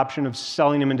lesser option of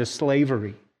selling him into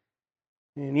slavery.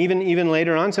 And even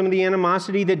later on, some of the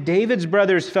animosity that David's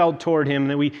brothers felt toward him,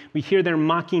 that we hear their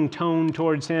mocking tone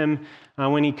towards him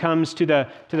when he comes to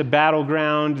the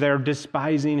battleground. They're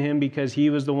despising him because he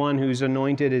was the one who's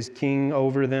anointed as king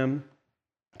over them.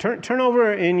 Turn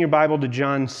over in your Bible to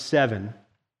John 7.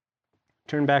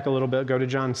 Turn back a little bit, go to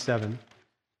John 7.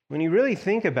 When you really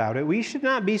think about it, we should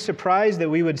not be surprised that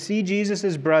we would see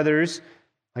Jesus' brothers,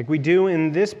 like we do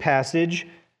in this passage,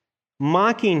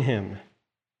 mocking him,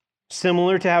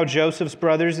 similar to how Joseph's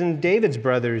brothers and David's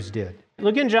brothers did.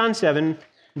 Look in John 7,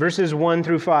 verses 1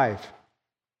 through 5.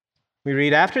 We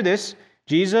read, "After this,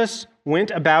 Jesus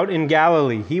went about in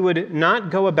Galilee. He would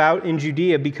not go about in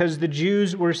Judea because the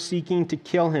Jews were seeking to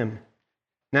kill him.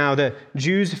 Now the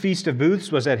Jews' feast of booths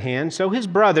was at hand, so his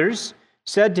brothers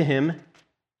said to him,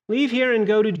 'Leave here and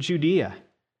go to Judea,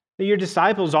 that your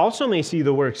disciples also may see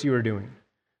the works you are doing.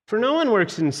 For no one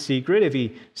works in secret if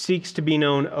he seeks to be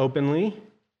known openly.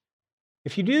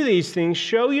 If you do these things,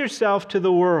 show yourself to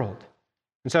the world.'"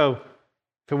 And so,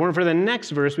 if it weren't for the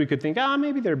next verse, we could think,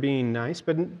 maybe they're being nice.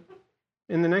 But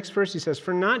in the next verse, he says,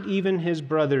 "For not even his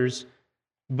brothers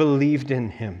believed in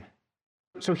him."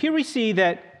 So here we see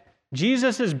that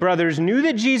Jesus' brothers knew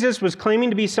that Jesus was claiming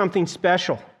to be something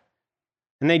special.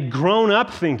 And they'd grown up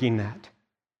thinking that.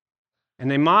 And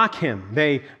they mock him.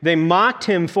 They mocked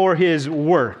him for his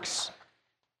works.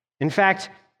 In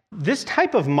fact, this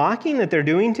type of mocking that they're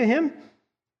doing to him,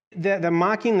 the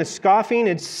mocking, the scoffing,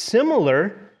 it's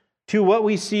similar to what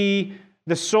we see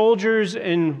the soldiers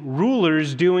and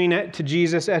rulers doing to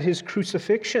Jesus at his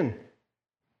crucifixion.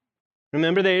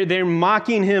 Remember, they're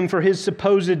mocking him for his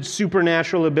supposed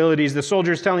supernatural abilities. The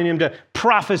soldiers telling him to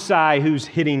prophesy who's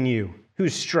hitting you,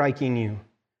 who's striking you.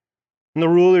 And the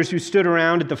rulers who stood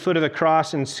around at the foot of the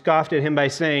cross and scoffed at him by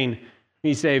saying,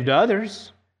 "He saved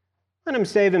others. Let him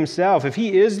save himself. If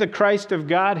he is the Christ of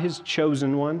God, his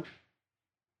chosen one,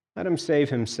 let him save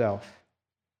himself."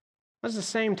 That's the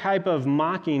same type of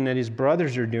mocking that his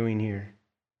brothers are doing here.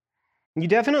 You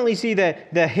definitely see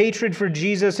the hatred for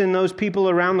Jesus in those people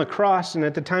around the cross and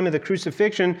at the time of the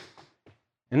crucifixion.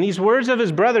 And these words of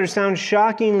his brothers sound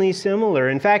shockingly similar.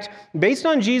 In fact, based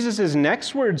on Jesus'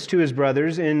 next words to his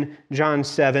brothers in John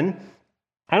 7,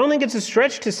 I don't think it's a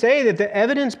stretch to say that the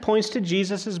evidence points to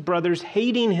Jesus' brothers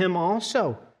hating him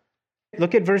also.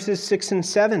 Look at verses 6 and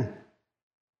 7. It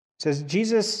says,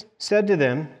 "Jesus said to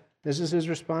them," this is his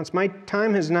response, "My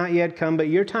time has not yet come, but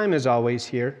your time is always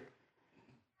here.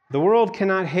 The world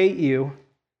cannot hate you,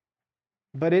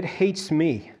 but it hates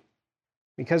me,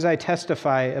 because I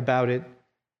testify about it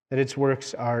that its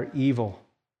works are evil."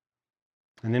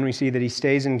 And then we see that he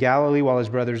stays in Galilee while his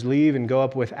brothers leave and go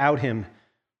up without him.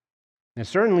 It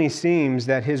certainly seems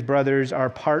that his brothers are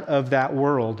part of that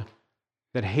world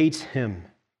that hates him.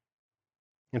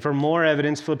 And for more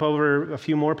evidence, flip over a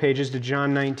few more pages to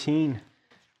John 19.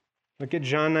 Look at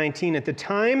John 19. At the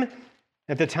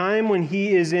time when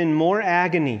he is in more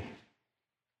agony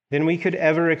than we could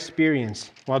ever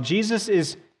experience, while Jesus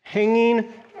is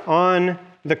hanging on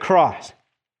the cross,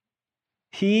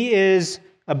 he is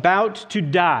about to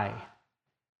die.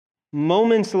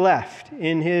 Moments left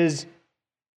in his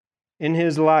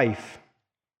life.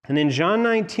 And in John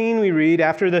 19 we read,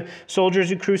 after the soldiers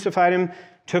who crucified him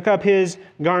took up his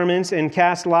garments and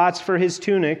cast lots for his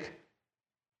tunic,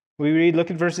 we read, look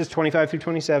at verses 25 through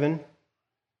 27.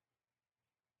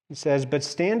 It says, "But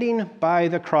standing by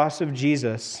the cross of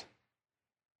Jesus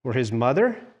were his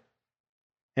mother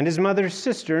and his mother's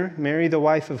sister, Mary the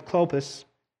wife of Clopas,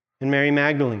 and Mary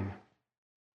Magdalene."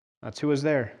 That's who was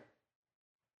there.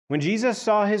 "When Jesus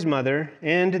saw his mother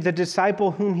and the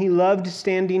disciple whom he loved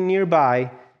standing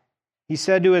nearby, he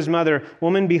said to his mother,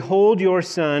 'Woman, behold your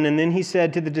son.' And then he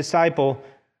said to the disciple,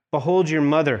 'Behold your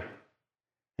mother.'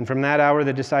 And from that hour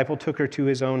the disciple took her to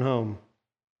his own home."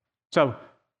 So,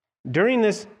 during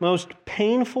this most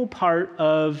painful part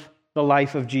of the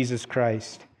life of Jesus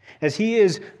Christ, as he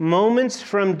is moments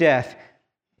from death,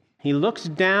 he looks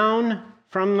down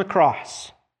from the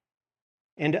cross,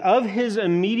 and of his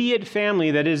immediate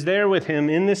family that is there with him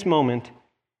in this moment,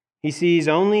 he sees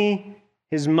only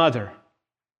his mother,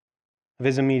 of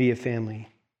his immediate family.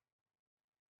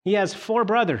 He has 4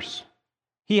 brothers.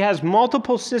 He has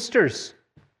multiple sisters.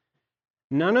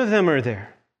 None of them are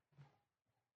there.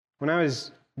 When I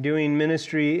was doing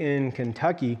ministry in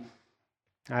Kentucky,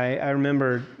 I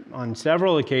remember on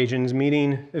several occasions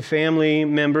meeting family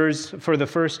members for the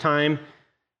first time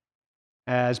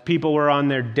as people were on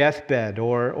their deathbed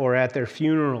or at their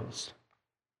funerals.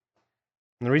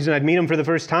 And the reason I'd meet them for the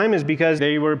first time is because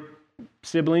they were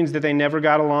siblings that they never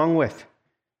got along with.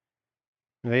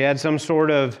 They had some sort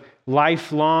of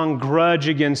lifelong grudge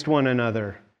against one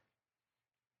another.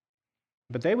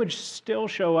 But they would still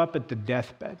show up at the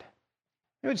deathbed.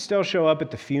 They would still show up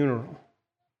at the funeral.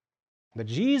 But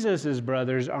Jesus'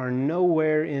 brothers are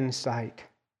nowhere in sight.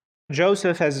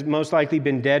 Joseph has most likely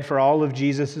been dead for all of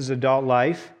Jesus' adult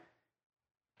life.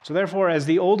 So therefore, as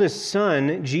the oldest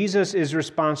son, Jesus is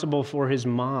responsible for his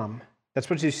mom. That's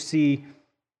what you see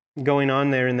going on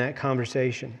there in that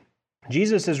conversation.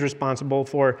 Jesus is responsible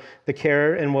for the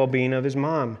care and well-being of his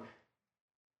mom.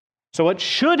 So what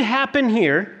should happen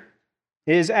here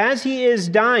is, as he is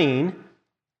dying,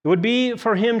 it would be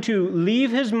for him to leave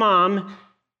his mom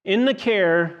in the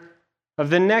care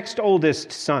of the next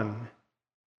oldest son,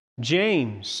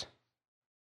 James.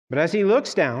 But as he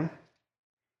looks down,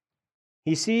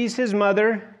 he sees his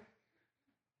mother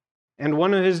and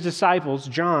one of his disciples,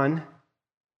 John,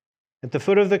 at the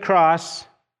foot of the cross,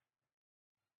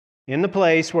 in the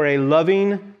place where a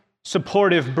loving,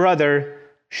 supportive brother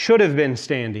should have been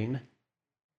standing.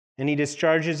 And he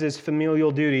discharges his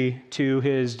familial duty to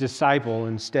his disciple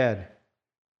instead.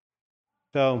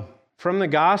 So, from the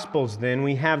Gospels, then,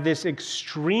 we have this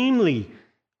extremely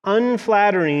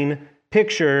unflattering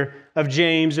picture of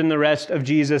James and the rest of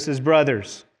Jesus'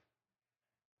 brothers.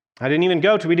 We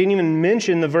didn't even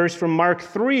mention the verse from Mark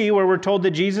 3 where we're told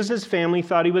that Jesus' family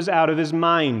thought he was out of his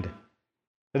mind.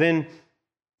 But then,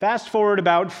 fast forward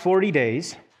about 40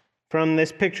 days from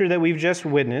this picture that we've just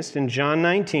witnessed in John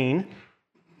 19.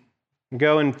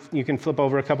 Go and you can flip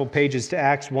over a couple pages to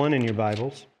Acts 1 in your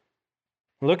Bibles.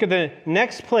 Look at the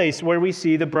next place where we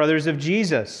see the brothers of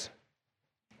Jesus.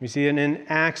 We see it in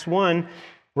Acts 1.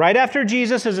 Right after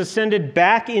Jesus has ascended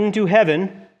back into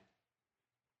heaven,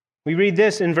 we read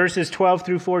this in verses 12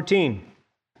 through 14.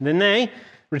 Then they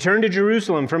returned to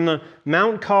Jerusalem from the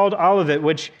mount called Olivet,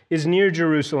 which is near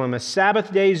Jerusalem, a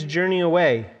Sabbath day's journey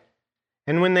away.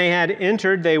 And when they had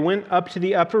entered, they went up to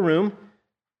the upper room.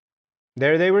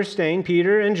 There they were staying,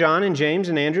 Peter and John and James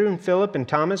and Andrew and Philip and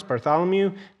Thomas,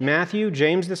 Bartholomew, Matthew,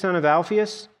 James the son of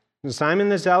Alphaeus, and Simon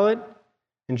the Zealot,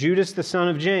 and Judas the son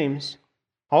of James.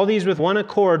 All these with one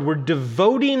accord were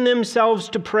devoting themselves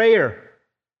to prayer,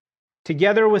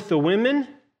 together with the women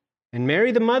and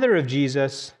Mary the mother of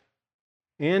Jesus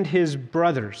and his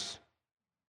brothers.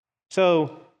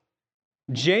 So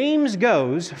James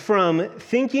goes from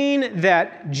thinking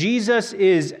that Jesus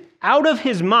is out of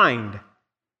his mind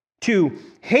to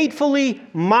hatefully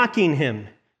mocking him,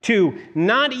 to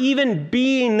not even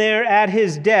being there at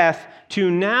his death, to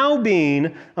now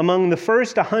being among the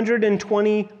first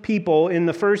 120 people in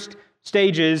the first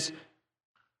stages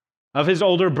of his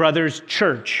older brother's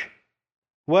church.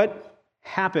 What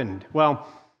happened? Well,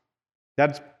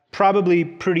 that's probably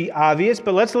pretty obvious,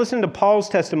 but let's listen to Paul's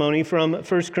testimony from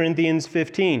 1 Corinthians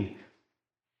 15.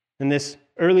 In this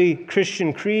early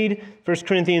Christian creed, 1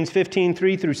 Corinthians 15,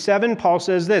 3 through 7, Paul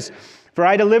says this, "For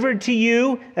I delivered to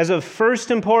you as of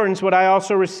first importance what I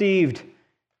also received,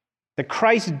 that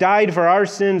Christ died for our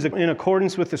sins in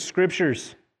accordance with the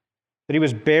Scriptures, that he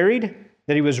was buried,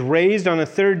 that he was raised on the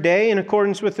third day in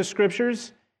accordance with the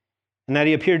Scriptures, and that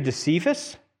he appeared to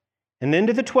Cephas, and then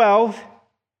to the 12.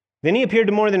 Then he appeared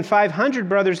to more than 500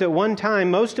 brothers at one time,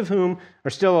 most of whom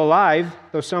are still alive,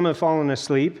 though some have fallen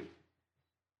asleep.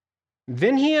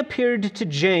 Then he appeared to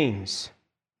James,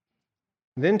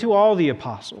 then to all the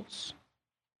apostles."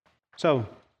 So,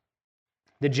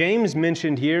 the James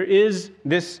mentioned here is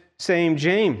this same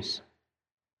James.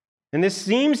 And this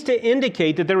seems to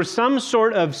indicate that there was some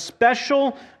sort of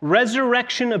special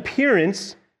resurrection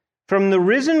appearance from the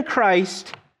risen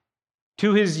Christ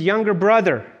to his younger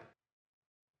brother.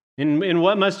 In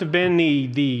what must have been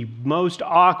the most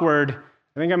awkward,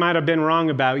 I think I might have been wrong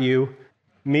about you,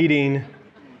 meeting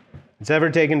that's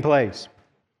ever taken place.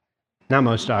 Not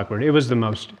most awkward, it was the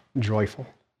most joyful.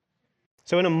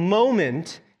 So in a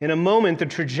moment, the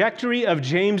trajectory of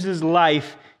James's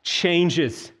life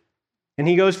changes. And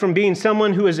he goes from being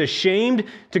someone who is ashamed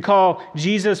to call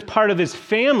Jesus part of his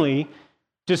family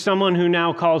to someone who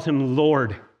now calls him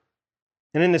Lord.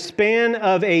 And in the span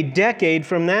of a decade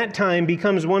from that time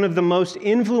becomes one of the most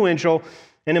influential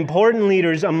and important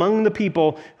leaders among the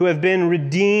people who have been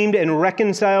redeemed and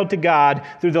reconciled to God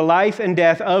through the life and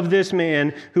death of this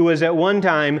man who was at one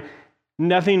time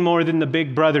nothing more than the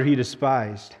big brother he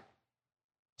despised.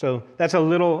 So that's a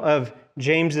little of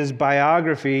James's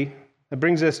biography. That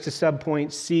brings us to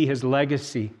subpoint C, his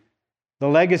legacy, the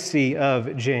legacy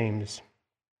of James.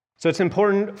 So it's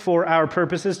important for our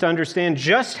purposes to understand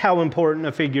just how important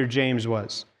a figure James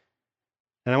was.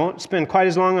 And I won't spend quite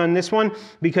as long on this one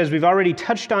because we've already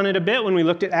touched on it a bit when we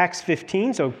looked at Acts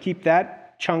 15, so keep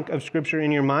that chunk of Scripture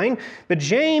in your mind. But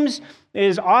James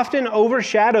is often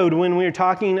overshadowed when we're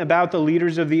talking about the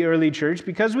leaders of the early church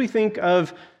because we think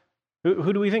of,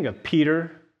 who do we think of?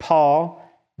 Peter, Paul,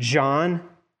 John.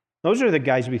 Those are the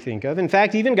guys we think of. In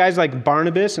fact, even guys like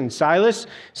Barnabas and Silas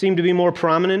seem to be more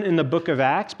prominent in the book of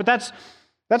Acts, but that's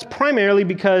primarily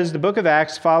because the book of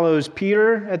Acts follows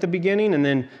Peter at the beginning and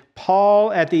then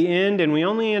Paul at the end, and we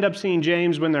only end up seeing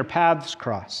James when their paths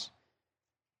cross.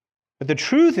 But the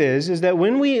truth is that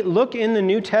when we look in the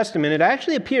New Testament, it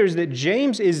actually appears that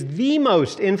James is the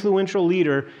most influential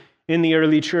leader in the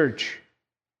early church.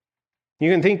 You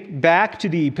can think back to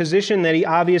the position that he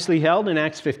obviously held in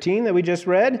Acts 15 that we just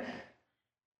read,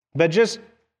 but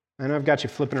I know I've got you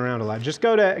flipping around a lot. Just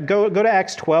go to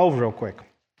Acts 12 real quick.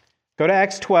 Go to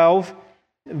Acts 12,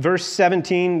 verse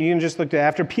 17. You can just look at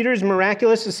after Peter's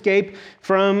miraculous escape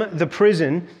from the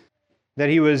prison that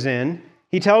he was in,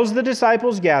 he tells the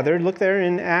disciples gathered, look there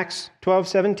in Acts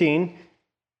 12:17,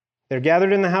 they're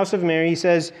gathered in the house of Mary. He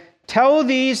says, "Tell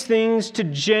these things to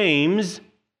James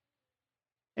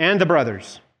and the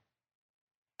brothers."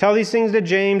 Tell these things to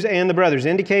James and the brothers,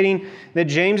 indicating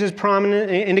James's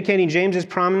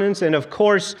prominence, and of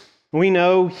course, we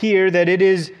know here that it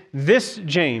is this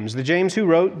James, the James who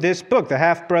wrote this book, the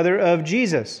half-brother of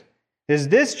Jesus. It is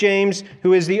this James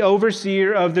who is the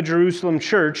overseer of the Jerusalem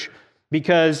church,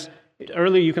 because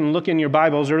earlier, you can look in your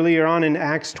Bibles, earlier on in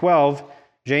Acts 12,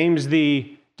 James,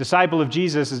 the disciple of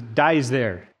Jesus, dies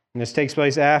there. And this takes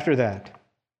place after that.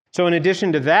 So in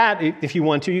addition to that, if you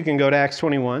want to, you can go to Acts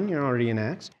 21. You're already in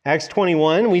Acts. Acts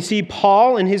 21, we see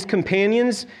Paul and his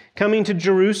companions coming to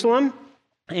Jerusalem.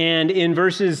 And in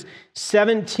verses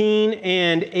 17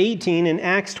 and 18 in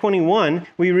Acts 21,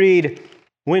 we read,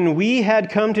 "When we had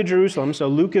come to Jerusalem," so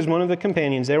Luke is one of the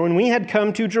companions there, "when we had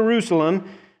come to Jerusalem,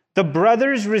 the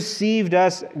brothers received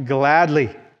us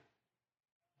gladly.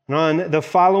 And on the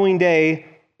following day,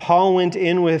 Paul went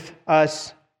in with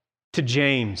us to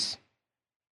James,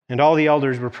 and all the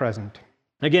elders were present."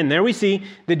 Again, there we see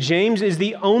that James is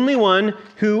the only one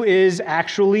who is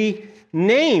actually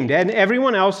named, and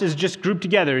everyone else is just grouped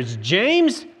together. It's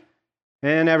James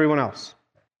and everyone else.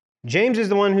 James is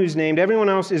the one who's named. Everyone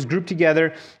else is grouped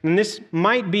together. And this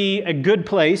might be a good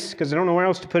place, because I don't know where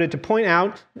else to put it, to point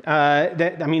out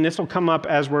this will come up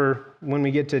when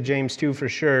we get to James 2 for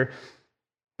sure.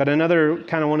 But another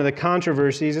kind of one of the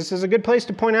controversies, this is a good place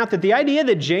to point out that the idea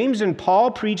that James and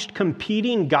Paul preached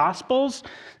competing gospels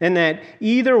and that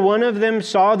either one of them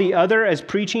saw the other as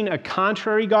preaching a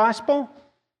contrary gospel,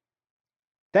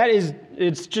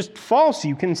 it's just false.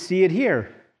 You can see it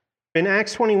here. In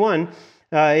Acts 21,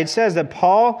 it says that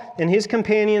Paul and his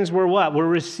companions were what? Were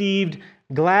received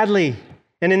gladly.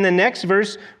 And in the next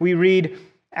verse, we read,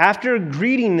 "After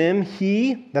greeting them,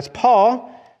 he," that's Paul,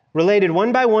 "related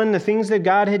one by one the things that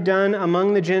God had done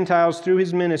among the Gentiles through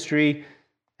his ministry.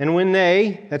 And when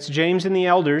they," that's James and the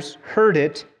elders, "heard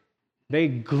it, they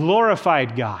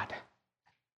glorified God."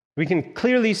 We can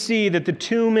clearly see that the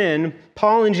two men,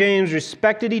 Paul and James,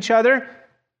 respected each other.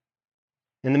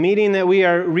 And the meeting that we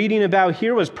are reading about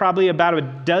here was probably about a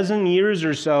dozen years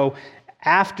or so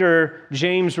after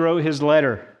James wrote his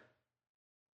letter.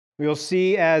 We'll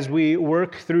see as we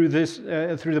work through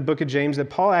through the book of James,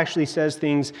 that Paul actually says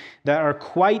things that are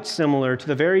quite similar to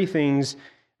the very things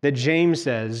that James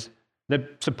says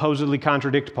that supposedly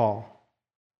contradict Paul.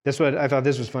 I thought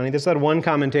this was funny. This led one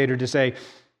commentator to say,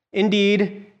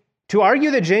 "Indeed, to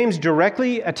argue that James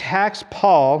directly attacks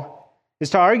Paul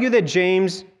is to argue that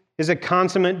James is a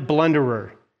consummate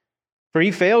blunderer, for he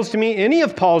fails to meet any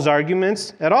of Paul's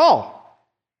arguments at all,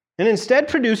 and instead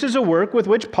produces a work with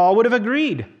which Paul would have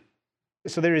agreed."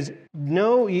 So there is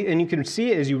no, and you can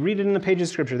see it as you read it in the pages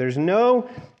of Scripture, there's no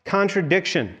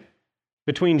contradiction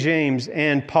between James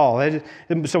and Paul.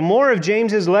 So more of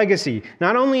James's legacy.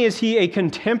 Not only is he a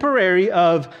contemporary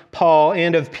of Paul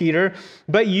and of Peter,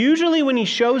 but usually when he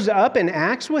shows up and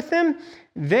acts with them,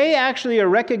 they actually are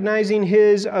recognizing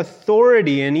his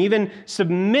authority and even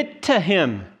submit to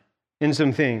him in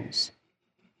some things.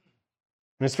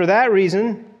 And it's for that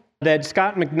reason that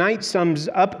Scott McKnight sums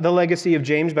up the legacy of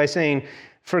James by saying,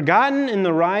 "Forgotten in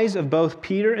the rise of both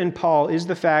Peter and Paul is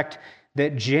the fact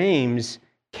that James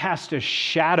cast a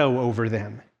shadow over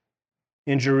them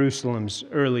in Jerusalem's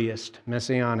earliest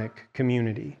messianic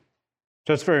community.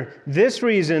 So it's for this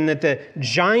reason that the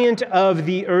giant of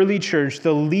the early church,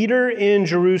 the leader in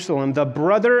Jerusalem, the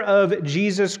brother of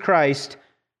Jesus Christ,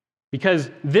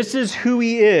 because this is who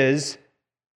he is,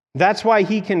 that's why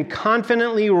he can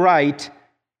confidently write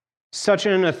such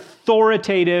an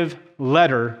authoritative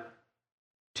letter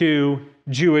to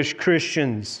Jewish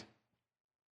Christians.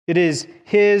 It's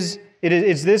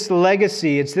this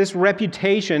legacy, it's this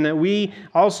reputation that we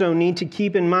also need to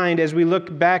keep in mind as we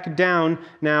look back down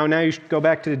now you should go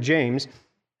back to James,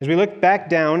 as we look back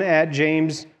down at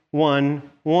James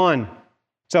 1:1.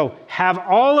 So have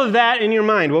all of that in your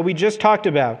mind, what we just talked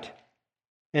about.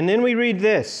 And then we read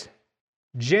this,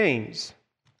 James,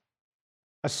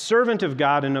 a servant of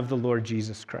God and of the Lord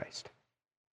Jesus Christ.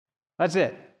 That's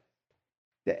it.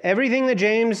 Everything that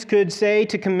James could say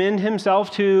to commend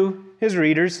himself to his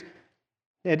readers,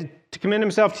 to commend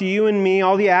himself to you and me,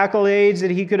 all the accolades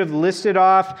that he could have listed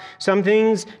off, some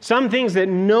things that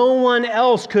no one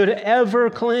else could ever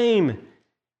claim.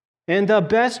 And the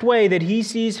best way that he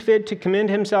sees fit to commend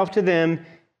himself to them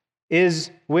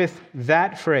is with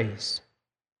that phrase.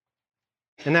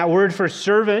 And that word for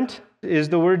servant is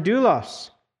the word doulos,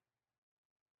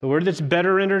 the word that's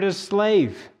better rendered as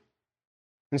slave.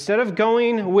 Instead of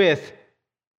going with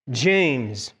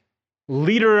James,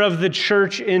 leader of the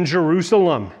church in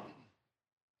Jerusalem,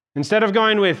 instead of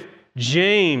going with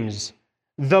James,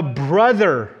 the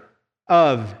brother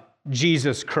of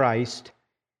Jesus Christ,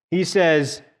 he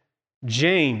says,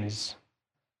 James,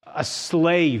 a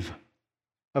slave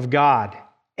of God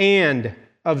and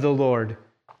of the Lord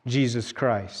Jesus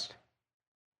Christ.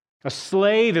 A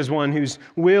slave is one whose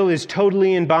will is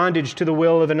totally in bondage to the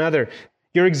will of another.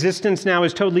 Your existence now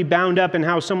is totally bound up in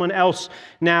how someone else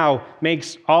now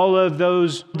makes all of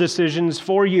those decisions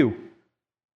for you.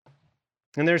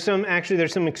 And there's some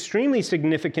extremely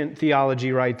significant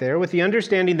theology right there with the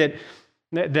understanding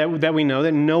that we know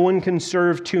that no one can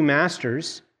serve two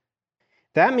masters.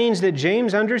 That means that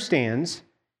James understands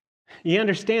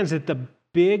that the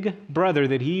big brother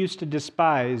that he used to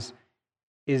despise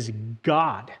is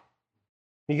God.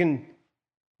 You can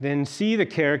then see the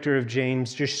character of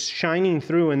James just shining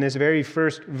through in this very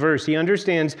first verse. He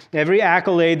understands every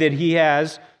accolade that he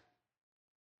has,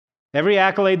 every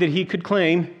accolade that he could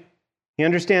claim. He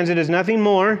understands it as nothing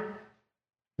more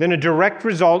than a direct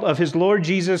result of his Lord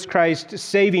Jesus Christ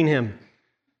saving him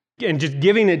and just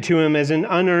giving it to him as an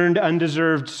unearned,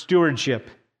 undeserved stewardship.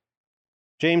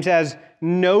 James has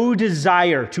no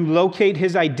desire to locate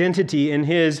his identity in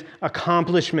his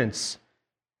accomplishments.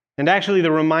 And actually,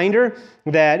 the reminder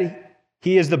that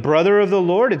he is the brother of the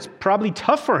Lord, it's probably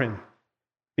tough for him.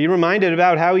 Be reminded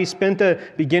about how he spent the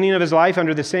beginning of his life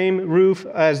under the same roof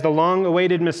as the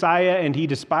long-awaited Messiah, and he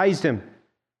despised him.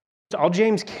 So all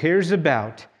James cares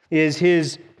about is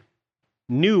his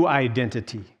new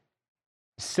identity,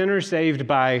 sinner saved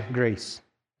by grace.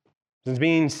 Since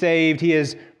being saved, he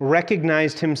has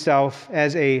recognized himself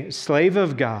as a slave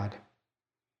of God.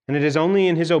 And it is only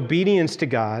in his obedience to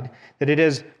God that it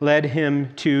has led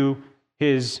him to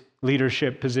his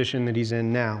leadership position that he's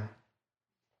in now.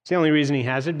 It's the only reason he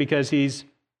has it, because he's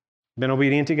been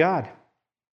obedient to God.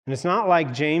 And it's not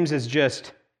like James is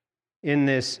just in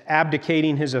this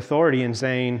abdicating his authority and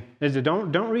saying,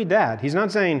 don't read that. He's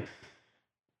not saying,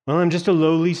 well, I'm just a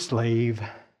lowly slave.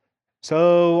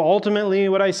 So ultimately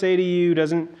what I say to you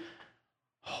doesn't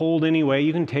hold any weight.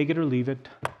 You can take it or leave it.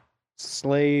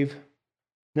 Slave.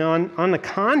 Now, on the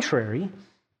contrary,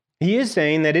 he is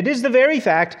saying that it is the very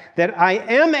fact that I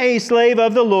am a slave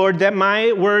of the Lord that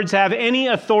my words have any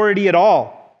authority at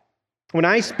all. When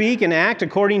I speak and act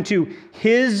according to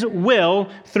his will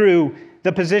through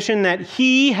the position that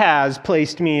he has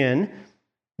placed me in,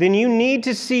 then you need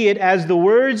to see it as the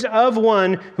words of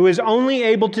one who is only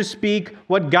able to speak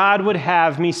what God would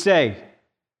have me say.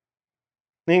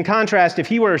 In contrast, if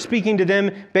he were speaking to them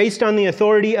based on the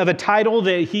authority of a title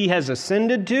that he has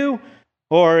ascended to,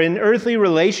 or an earthly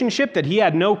relationship that he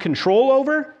had no control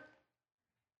over,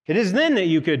 it is then that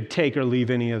you could take or leave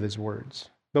any of his words.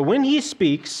 But when he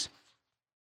speaks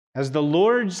as the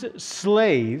Lord's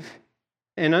slave,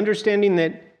 and understanding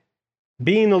that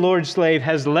being the Lord's slave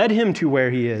has led him to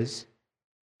where he is,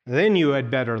 then you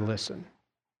had better listen.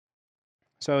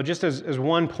 So just as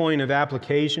one point of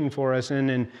application for us,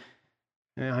 and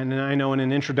I know in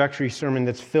an introductory sermon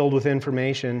that's filled with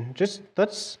information, just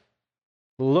let's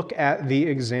look at the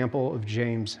example of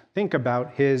James. Think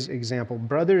about his example.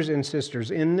 Brothers and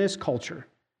sisters, in this culture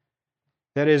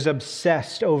that is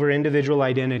obsessed over individual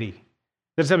identity,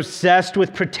 that's obsessed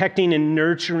with protecting and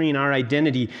nurturing our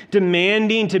identity,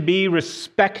 demanding to be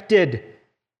respected.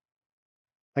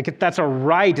 Like if that's a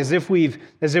right, as if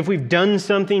we've done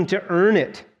something to earn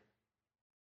it.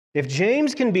 If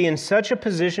James can be in such a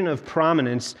position of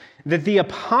prominence that the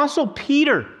Apostle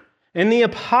Peter and the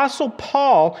Apostle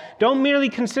Paul don't merely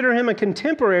consider him a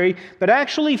contemporary, but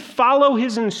actually follow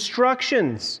his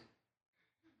instructions,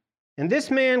 and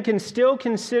this man can still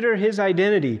consider his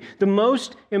identity the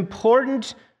most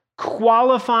important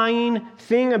qualifying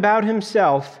thing about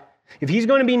himself, if he's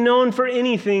going to be known for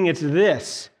anything, it's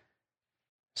this: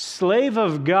 slave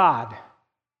of God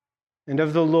and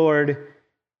of the Lord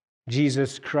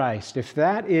Jesus Christ. If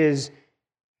that is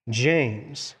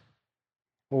James,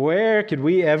 where could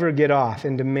we ever get off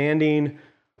in demanding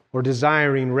or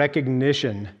desiring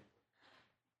recognition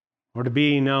or to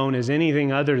be known as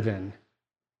anything other than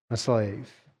a slave?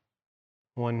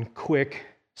 One quick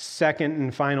second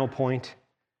and final point.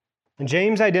 And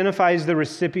James identifies the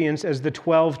recipients as the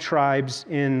 12 tribes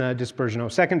in the dispersion.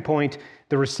 Second point,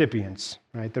 the recipients,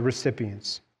 right? The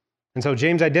recipients. And so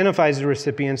James identifies the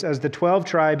recipients as the 12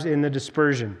 tribes in the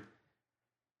dispersion.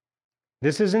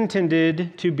 This is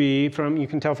intended to be, you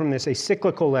can tell from this, a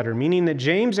cyclical letter, meaning that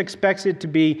James expects it to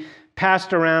be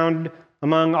passed around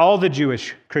among all the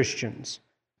Jewish Christians.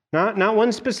 Not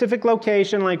one specific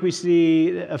location like we see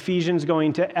Ephesians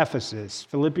going to Ephesus,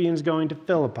 Philippians going to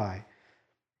Philippi.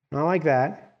 Not like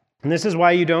that. And this is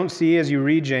why you don't see, as you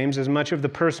read James, as much of the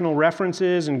personal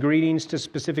references and greetings to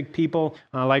specific people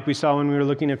like we saw when we were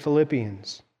looking at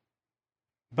Philippians.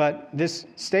 But this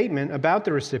statement about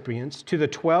the recipients to the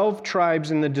 12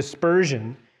 tribes in the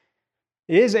dispersion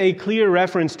is a clear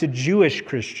reference to Jewish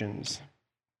Christians.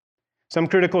 Some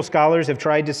critical scholars have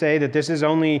tried to say that this is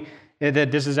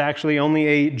actually only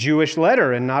a Jewish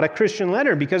letter and not a Christian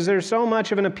letter, because there's so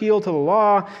much of an appeal to the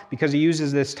law, because he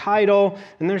uses this title,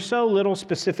 and there's so little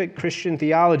specific Christian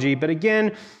theology. But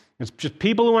again, it's just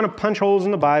people who want to punch holes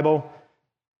in the Bible,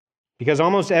 because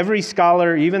almost every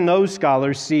scholar, even those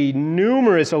scholars, see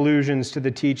numerous allusions to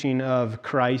the teaching of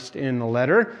Christ in the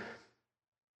letter.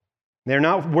 They're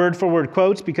not word-for-word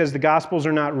quotes because the Gospels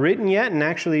are not written yet, and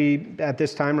actually at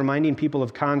this time reminding people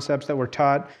of concepts that were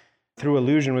taught through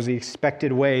allusion was the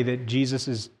expected way that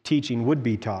Jesus' teaching would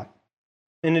be taught.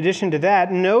 In addition to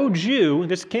that, no Jew,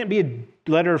 this can't be a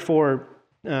letter for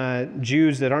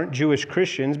Jews that aren't Jewish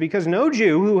Christians, because no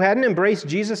Jew who hadn't embraced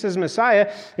Jesus as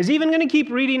Messiah is even going to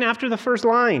keep reading after the first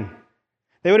line.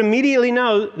 They would immediately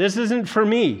know, this isn't for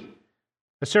me,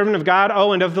 a servant of God,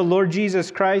 and of the Lord Jesus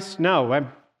Christ. No,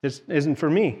 this isn't for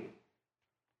me.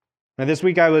 Now, this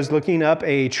week I was looking up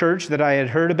a church that I had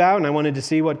heard about, and I wanted to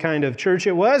see what kind of church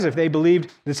it was, if they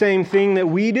believed the same thing that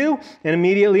we do. And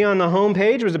immediately on the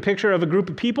homepage was a picture of a group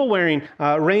of people wearing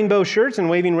rainbow shirts and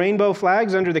waving rainbow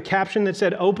flags under the caption that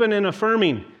said, "Open and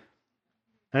Affirming."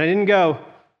 And I didn't go,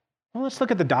 well, let's look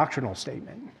at the doctrinal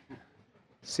statement.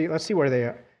 Let's see where they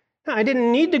are. No, I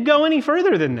didn't need to go any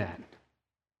further than that.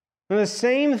 And the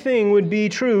same thing would be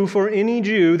true for any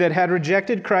Jew that had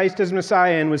rejected Christ as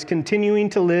Messiah and was continuing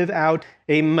to live out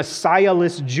a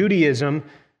Messiahless Judaism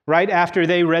right after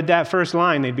they read that first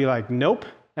line. They'd be like, nope,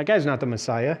 that guy's not the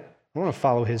Messiah. I want to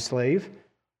follow his slave.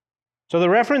 So the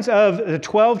reference of the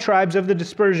 12 tribes of the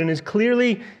dispersion is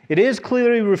clearly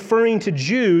referring to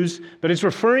Jews, but it's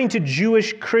referring to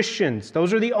Jewish Christians.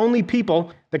 Those are the only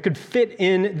people that could fit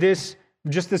in this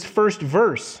first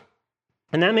verse.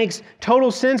 And that makes total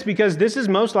sense because this is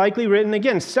most likely written,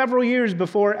 again, several years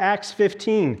before Acts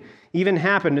 15 even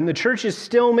happened. And the church is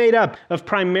still made up of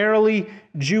primarily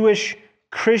Jewish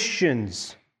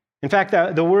Christians. In fact,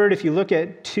 the word, if you look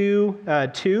at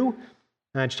chapter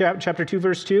 2,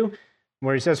 verse 2,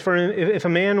 where he says, "For if a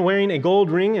man wearing a gold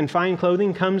ring and fine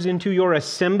clothing comes into your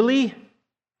assembly,"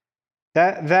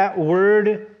 that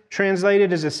word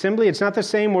translated as assembly, it's not the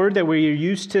same word that we're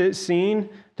used to seeing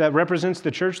that represents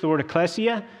the church, the word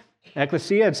ecclesia.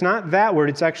 It's not that word.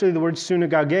 It's actually the word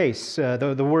synagoges,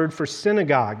 the word for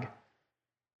synagogue,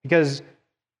 because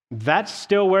that's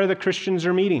still where the Christians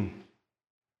are meeting.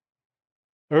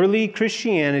 Early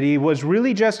Christianity was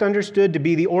really just understood to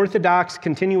be the orthodox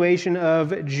continuation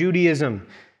of Judaism.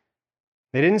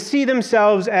 They didn't see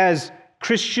themselves as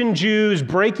Christian Jews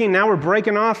now we're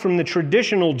breaking off from the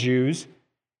traditional Jews.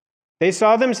 They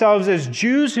saw themselves as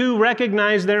Jews who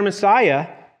recognized their Messiah,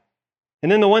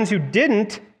 and then the ones who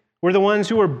didn't were the ones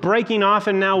who were breaking off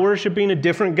and now worshiping a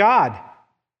different God,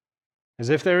 as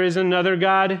if there is another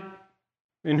God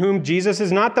in whom Jesus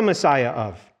is not the Messiah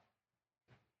of.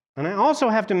 And I also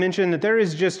have to mention that there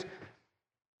is just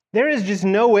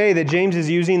no way that James is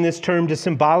using this term to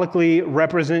symbolically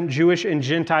represent Jewish and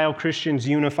Gentile Christians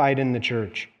unified in the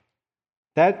church.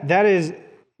 That is,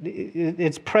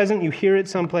 it's present, you hear it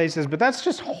some places, but that's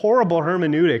just horrible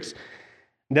hermeneutics,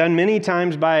 done many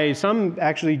times by some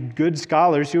actually good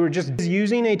scholars who are just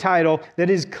using a title that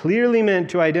is clearly meant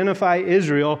to identify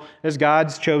Israel as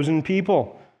God's chosen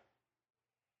people.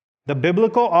 The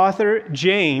biblical author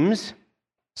James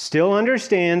still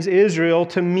understands Israel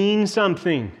to mean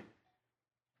something.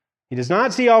 He does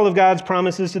not see all of God's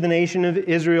promises to the nation of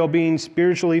Israel being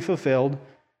spiritually fulfilled,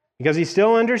 because he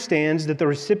still understands that the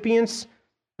recipients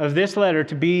of this letter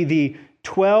to be the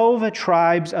 12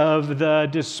 tribes of the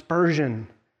dispersion,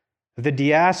 the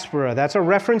diaspora. That's a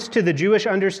reference to the Jewish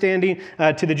understanding,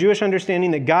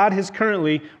 that God has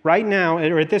currently, right now,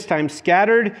 or at this time,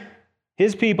 scattered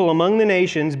his people among the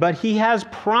nations, but he has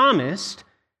promised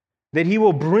that he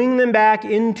will bring them back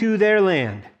into their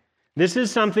land. This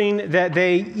is something that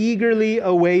they eagerly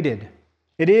awaited.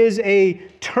 It is a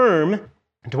term,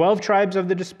 12 tribes of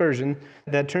the dispersion,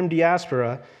 that term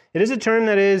diaspora. It is a term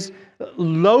that is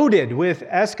loaded with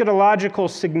eschatological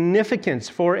significance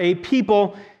for a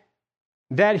people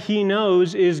that he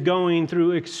knows is going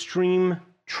through extreme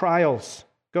trials,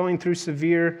 going through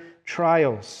severe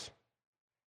trials.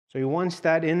 So he wants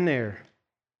that in there.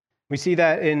 We see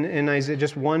that in Isaiah,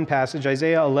 just one passage,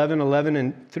 Isaiah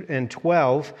 11:11 and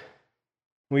 12.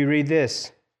 We read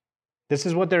this. This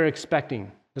is what they're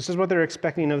expecting. This is what they're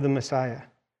expecting of the Messiah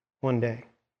one day.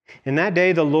 In that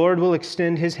day, the Lord will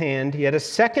extend his hand yet a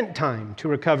second time to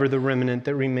recover the remnant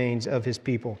that remains of his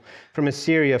people from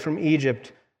Assyria, from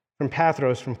Egypt, from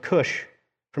Pathros, from Cush,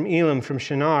 from Elam, from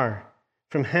Shinar,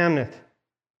 from Hamath,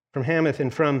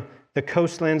 and from the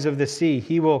coastlands of the sea.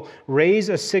 He will raise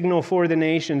a signal for the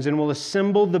nations and will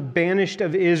assemble the banished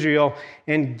of Israel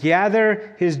and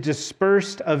gather his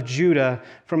dispersed of Judah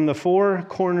from the four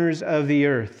corners of the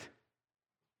earth.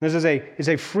 This is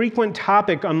a frequent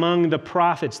topic among the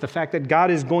prophets, the fact that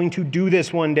God is going to do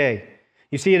this one day.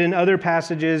 You see it in other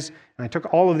passages, and I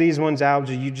took all of these ones out,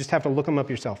 so you just have to look them up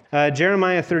yourself.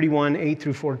 Jeremiah 31, 8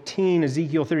 through 14,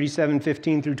 Ezekiel 37,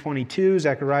 15 through 22,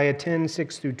 Zechariah 10,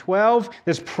 6 through 12.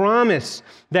 This promise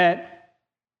that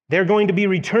they're going to be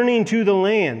returning to the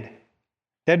land,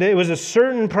 that it was a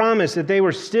certain promise that they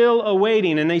were still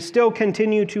awaiting, and they still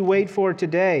continue to wait for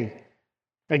today.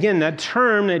 Again, that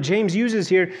term that James uses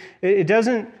here, it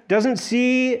doesn't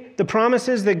see the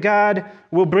promises that God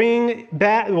will bring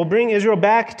Israel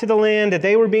back to the land that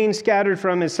they were being scattered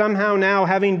from as somehow now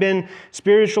having been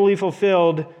spiritually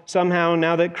fulfilled, somehow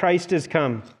now that Christ has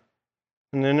come.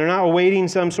 And then they're not awaiting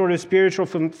some sort of spiritual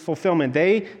fulfillment.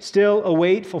 They still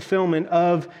await fulfillment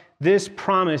of this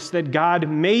promise that God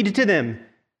made to them.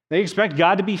 They expect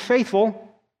God to be faithful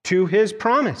to his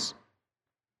promise.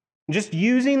 Just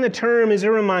using the term is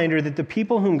a reminder that the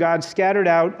people whom God scattered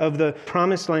out of the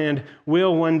promised land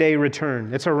will one day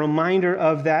return. It's a reminder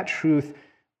of that truth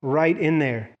right in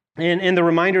there. And the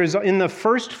reminder is in the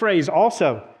first phrase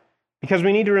also, because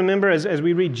we need to remember as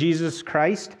we read Jesus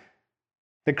Christ,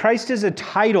 that Christ is a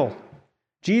title.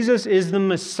 Jesus is the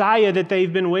Messiah that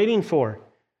they've been waiting for.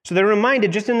 So they're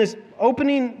reminded just in this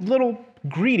opening little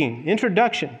greeting,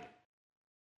 introduction,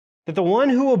 that the one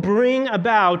who will bring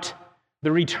about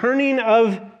the returning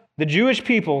of the Jewish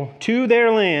people to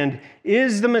their land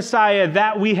is the Messiah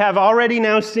that we have already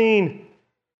now seen.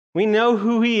 We know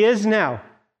who he is now.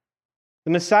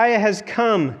 The Messiah has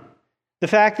come. The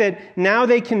fact that now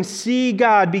they can see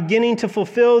God beginning to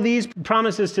fulfill these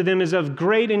promises to them is of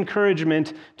great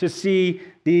encouragement to see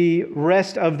the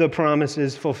rest of the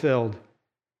promises fulfilled.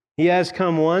 He has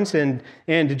come once, and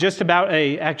just about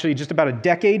a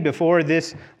decade before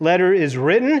this letter is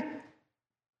written,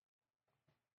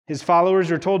 his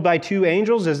followers are told by two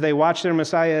angels as they watch their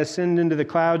Messiah ascend into the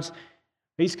clouds,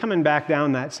 he's coming back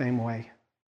down that same way.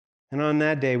 And on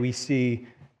that day, we see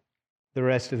the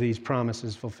rest of these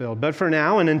promises fulfilled. But for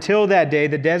now, and until that day,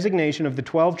 the designation of the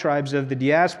 12 tribes of the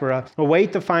diaspora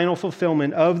await the final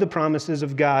fulfillment of the promises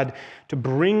of God to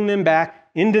bring them back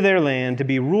into their land, to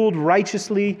be ruled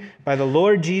righteously by the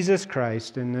Lord Jesus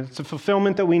Christ. And it's a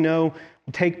fulfillment that we know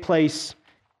will take place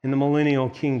in the millennial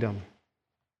kingdom.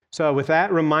 So with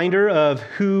that reminder of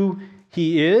who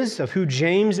he is, of who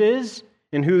James is,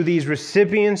 and who these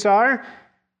recipients are,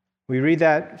 we read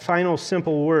that final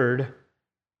simple word,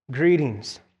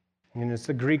 greetings. And it's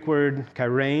the Greek word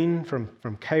kairein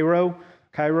from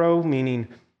kairo, meaning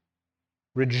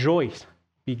rejoice,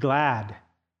 be glad,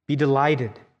 be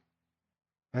delighted.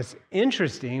 That's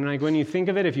interesting. Like when you think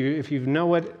of it, if you know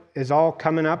what is all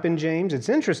coming up in James, it's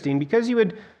interesting because you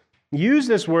would use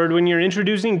this word when you're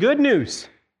introducing good news.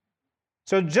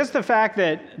 So just the fact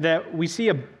that we see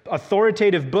an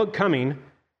authoritative book coming,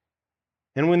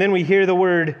 and then we hear the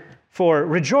word for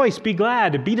rejoice, be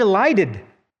glad, be delighted.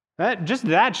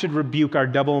 That should rebuke our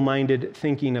double-minded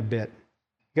thinking a bit.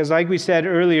 Because like we said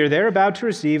earlier, they're about to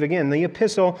receive, again, the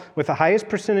epistle with the highest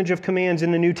percentage of commands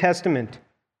in the New Testament.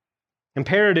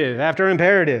 Imperative after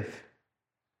imperative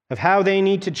of how they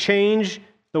need to change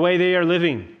the way they are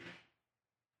living.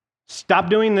 Stop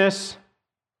doing this,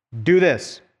 do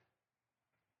this.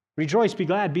 Rejoice, be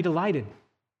glad, be delighted.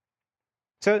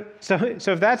 So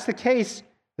if that's the case,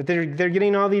 that they're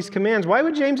getting all these commands, why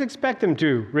would James expect them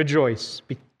to rejoice,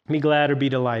 be glad, or be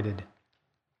delighted?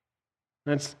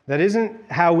 That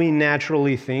isn't how we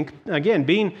naturally think. Again,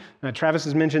 Travis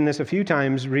has mentioned this a few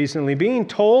times recently, being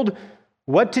told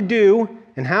what to do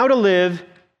and how to live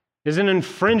is an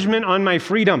infringement on my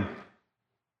freedom.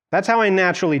 That's how I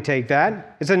naturally take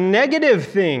that. It's a negative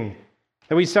thing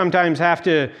that we sometimes have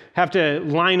to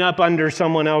line up under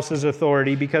someone else's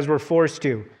authority because we're forced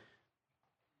to.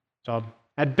 So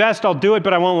at best, I'll do it,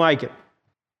 but I won't like it.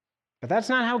 But that's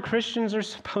not how Christians are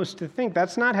supposed to think.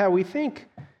 That's not how we think.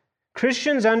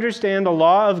 Christians understand the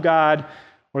law of God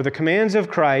or the commands of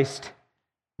Christ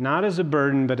not as a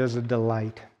burden, but as a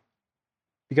delight.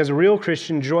 Because a real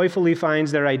Christian joyfully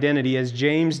finds their identity, as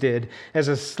James did, as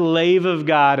a slave of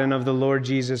God and of the Lord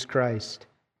Jesus Christ.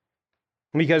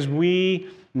 Because we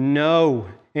know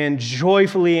and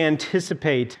joyfully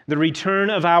anticipate the return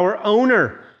of our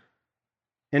owner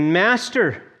and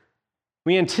master.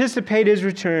 We anticipate his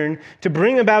return to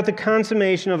bring about the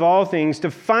consummation of all things, to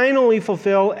finally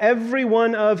fulfill every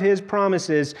one of his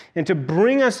promises, and to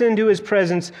bring us into his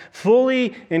presence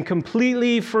fully and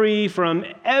completely free from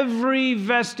every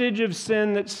vestige of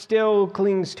sin that still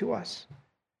clings to us.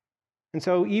 And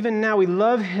so even now we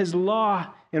love his law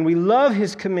and we love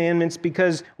his commandments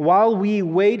because while we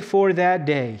wait for that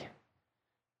day,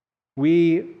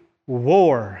 we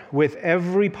war with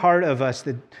every part of us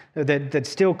that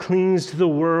still clings to the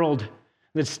world,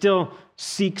 that still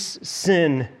seeks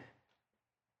sin,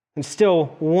 and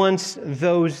still wants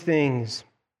those things.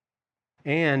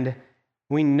 And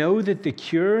we know that the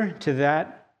cure to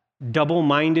that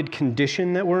double-minded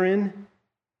condition that we're in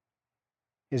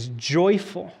is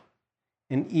joyful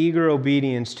and eager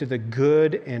obedience to the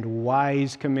good and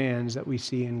wise commands that we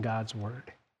see in God's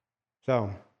Word. So,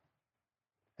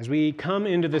 as we come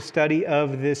into the study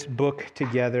of this book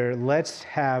together, let's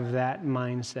have that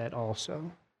mindset also.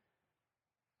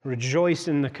 Rejoice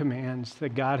in the commands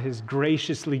that God has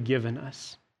graciously given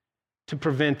us to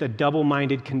prevent the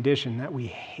double-minded condition that we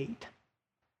hate.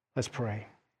 Let's pray.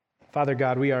 Father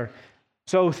God, we are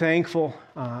so thankful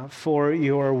for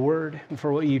your word and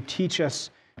for what you teach us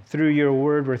through your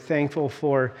word. We're thankful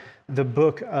for the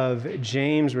book of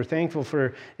James. We're thankful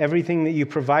for everything that you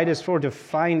provide us for, to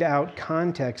find out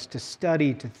context, to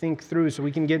study, to think through, so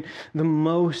we can get the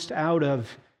most out of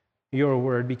your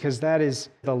word, because that is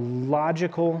the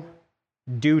logical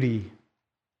duty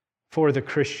for the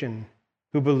Christian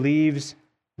who believes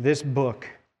this book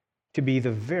to be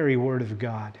the very word of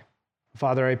God.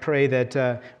 Father, I pray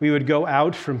that we would go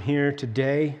out from here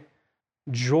today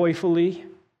joyfully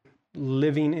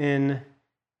living in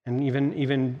and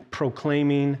even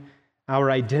proclaiming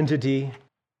our identity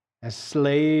as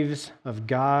slaves of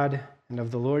God and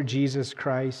of the Lord Jesus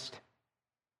Christ,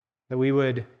 that we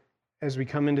would, as we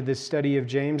come into this study of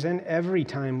James and every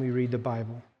time we read the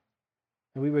Bible,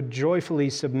 that we would joyfully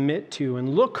submit to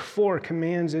and look for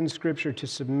commands in Scripture to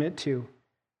submit to,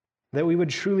 that we would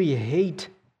truly hate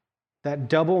that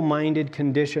double-minded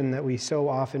condition that we so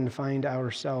often find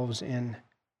ourselves in,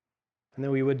 and that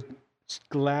we would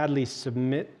gladly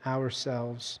submit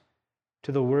ourselves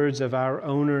to the words of our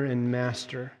owner and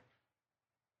master,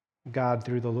 God,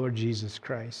 through the Lord Jesus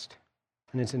Christ.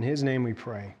 And it's in his name we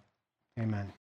pray. Amen.